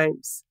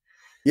sometimes.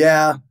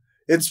 Yeah.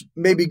 It's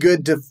maybe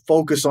good to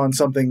focus on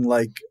something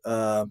like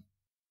a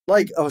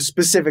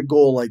specific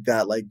goal like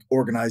that, like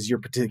organize your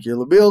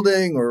particular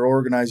building or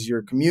organize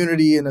your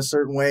community in a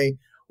certain way,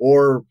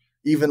 or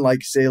even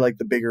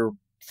the bigger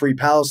Free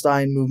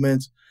Palestine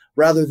movements,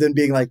 rather than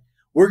being like,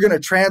 we're going to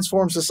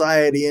transform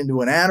society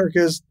into an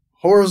anarchist,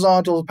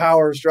 horizontal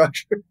power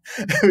structure.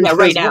 Yeah,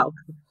 right now.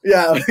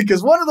 Yeah,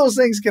 because one of those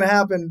things can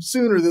happen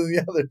sooner than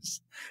the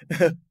others.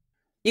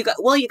 You got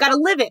to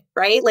live it,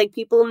 right? Like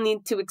people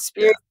need to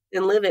experience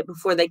and live it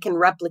before they can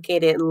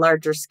replicate it in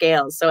larger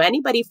scales. So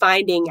anybody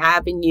finding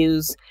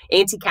avenues,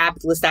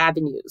 anti-capitalist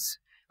avenues,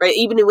 right?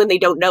 Even when they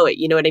don't know it,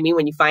 you know what I mean?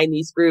 When you find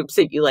these groups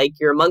that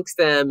you're amongst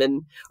them,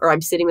 or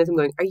I'm sitting with them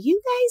going, are you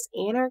guys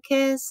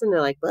anarchists? And they're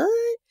like, what?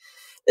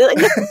 They're like,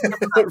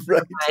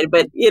 right.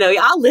 But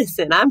I'll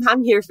listen.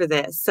 I'm here for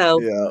this. So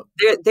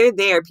they're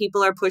there.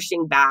 People are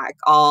pushing back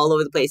all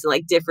over the place in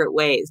different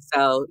ways.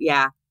 So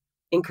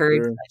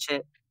encourage that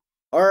shit.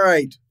 All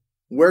right.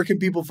 Where can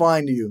people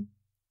find you?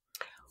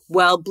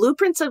 Well,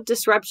 Blueprints of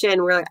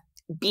Disruption, we're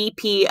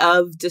BP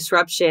of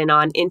Disruption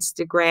on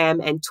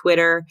Instagram and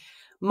Twitter.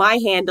 My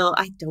handle,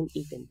 I don't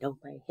even know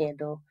my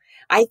handle.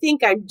 I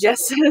think I'm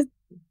just /_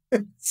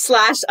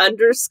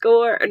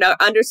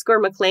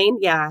 McLean.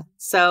 Yeah.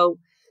 So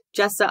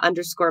Jessa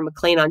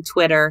 _McLean on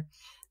Twitter.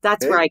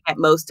 That's where I get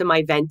most of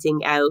my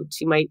venting out.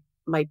 You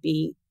might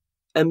be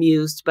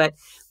amused, but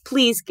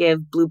please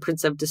give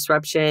Blueprints of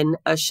Disruption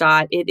a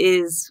shot. It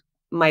is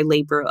my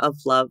labor of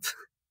love,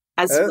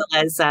 as well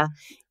as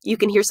you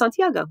can hear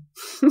Santiago.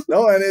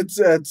 No, and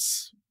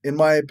it's in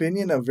my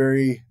opinion a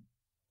very,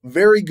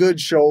 very good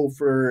show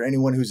for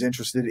anyone who's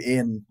interested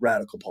in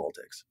radical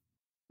politics.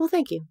 Well,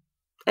 thank you,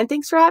 and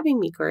thanks for having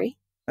me, Corey.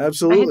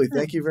 Absolutely,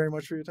 thank you very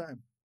much for your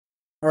time.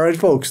 All right,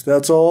 folks,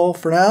 that's all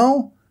for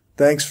now.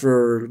 Thanks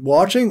for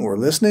watching or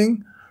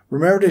listening.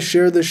 Remember to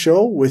share this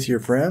show with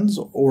your friends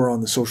or on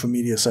the social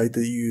media site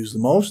that you use the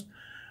most.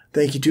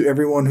 Thank you to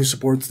everyone who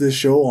supports this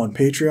show on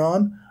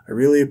Patreon. I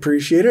really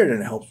appreciate it,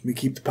 and it helps me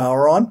keep the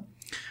power on.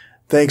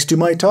 Thanks to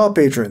my top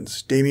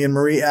patrons, Damian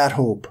Marie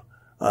Athope,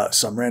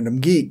 Some Random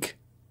Geek,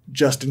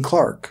 Justin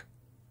Clark,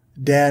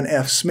 Dan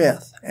F.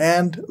 Smith,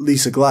 and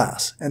Lisa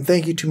Glass. And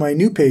thank you to my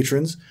new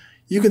patrons.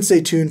 You can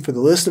stay tuned for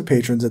the list of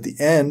patrons at the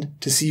end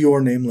to see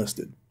your name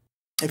listed.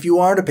 If you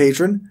aren't a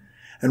patron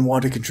and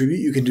want to contribute,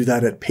 you can do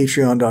that at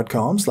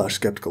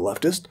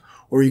patreon.com/skepticalleftist,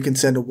 or you can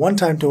send a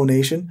one-time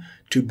donation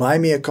to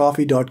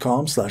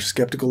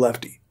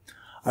buymeacoffee.com/skepticallefty.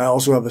 I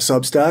also have a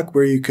Substack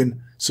where you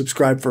can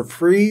subscribe for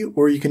free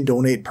or you can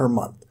donate per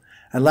month.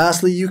 And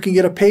lastly, you can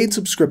get a paid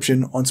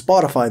subscription on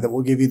Spotify that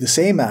will give you the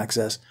same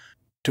access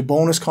to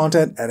bonus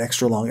content and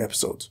extra long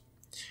episodes.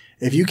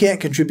 If you can't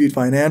contribute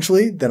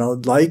financially, then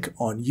I'd like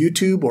on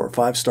YouTube or a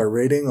 5-star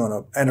rating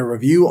and a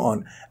review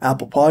on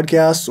Apple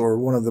Podcasts or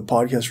one of the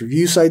podcast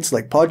review sites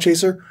like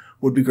Podchaser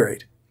would be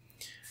great.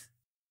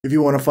 If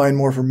you want to find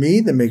more from me,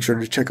 then make sure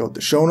to check out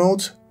the show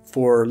notes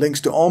for links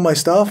to all my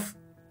stuff,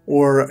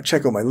 or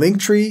check out my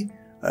Linktree.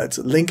 It's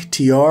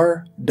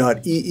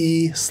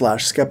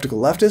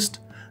linktr.ee/skepticalleftist.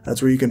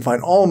 That's where you can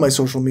find all of my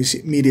social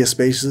media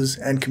spaces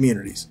and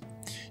communities.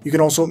 You can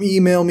also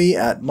email me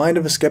at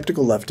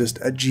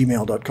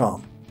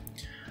mindofaskepticalleftist@gmail.com.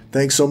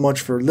 Thanks so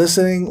much for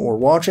listening or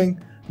watching.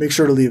 Make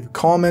sure to leave a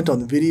comment on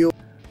the video,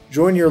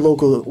 join your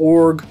local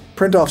org,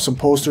 print off some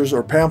posters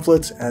or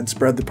pamphlets, and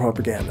spread the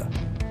propaganda.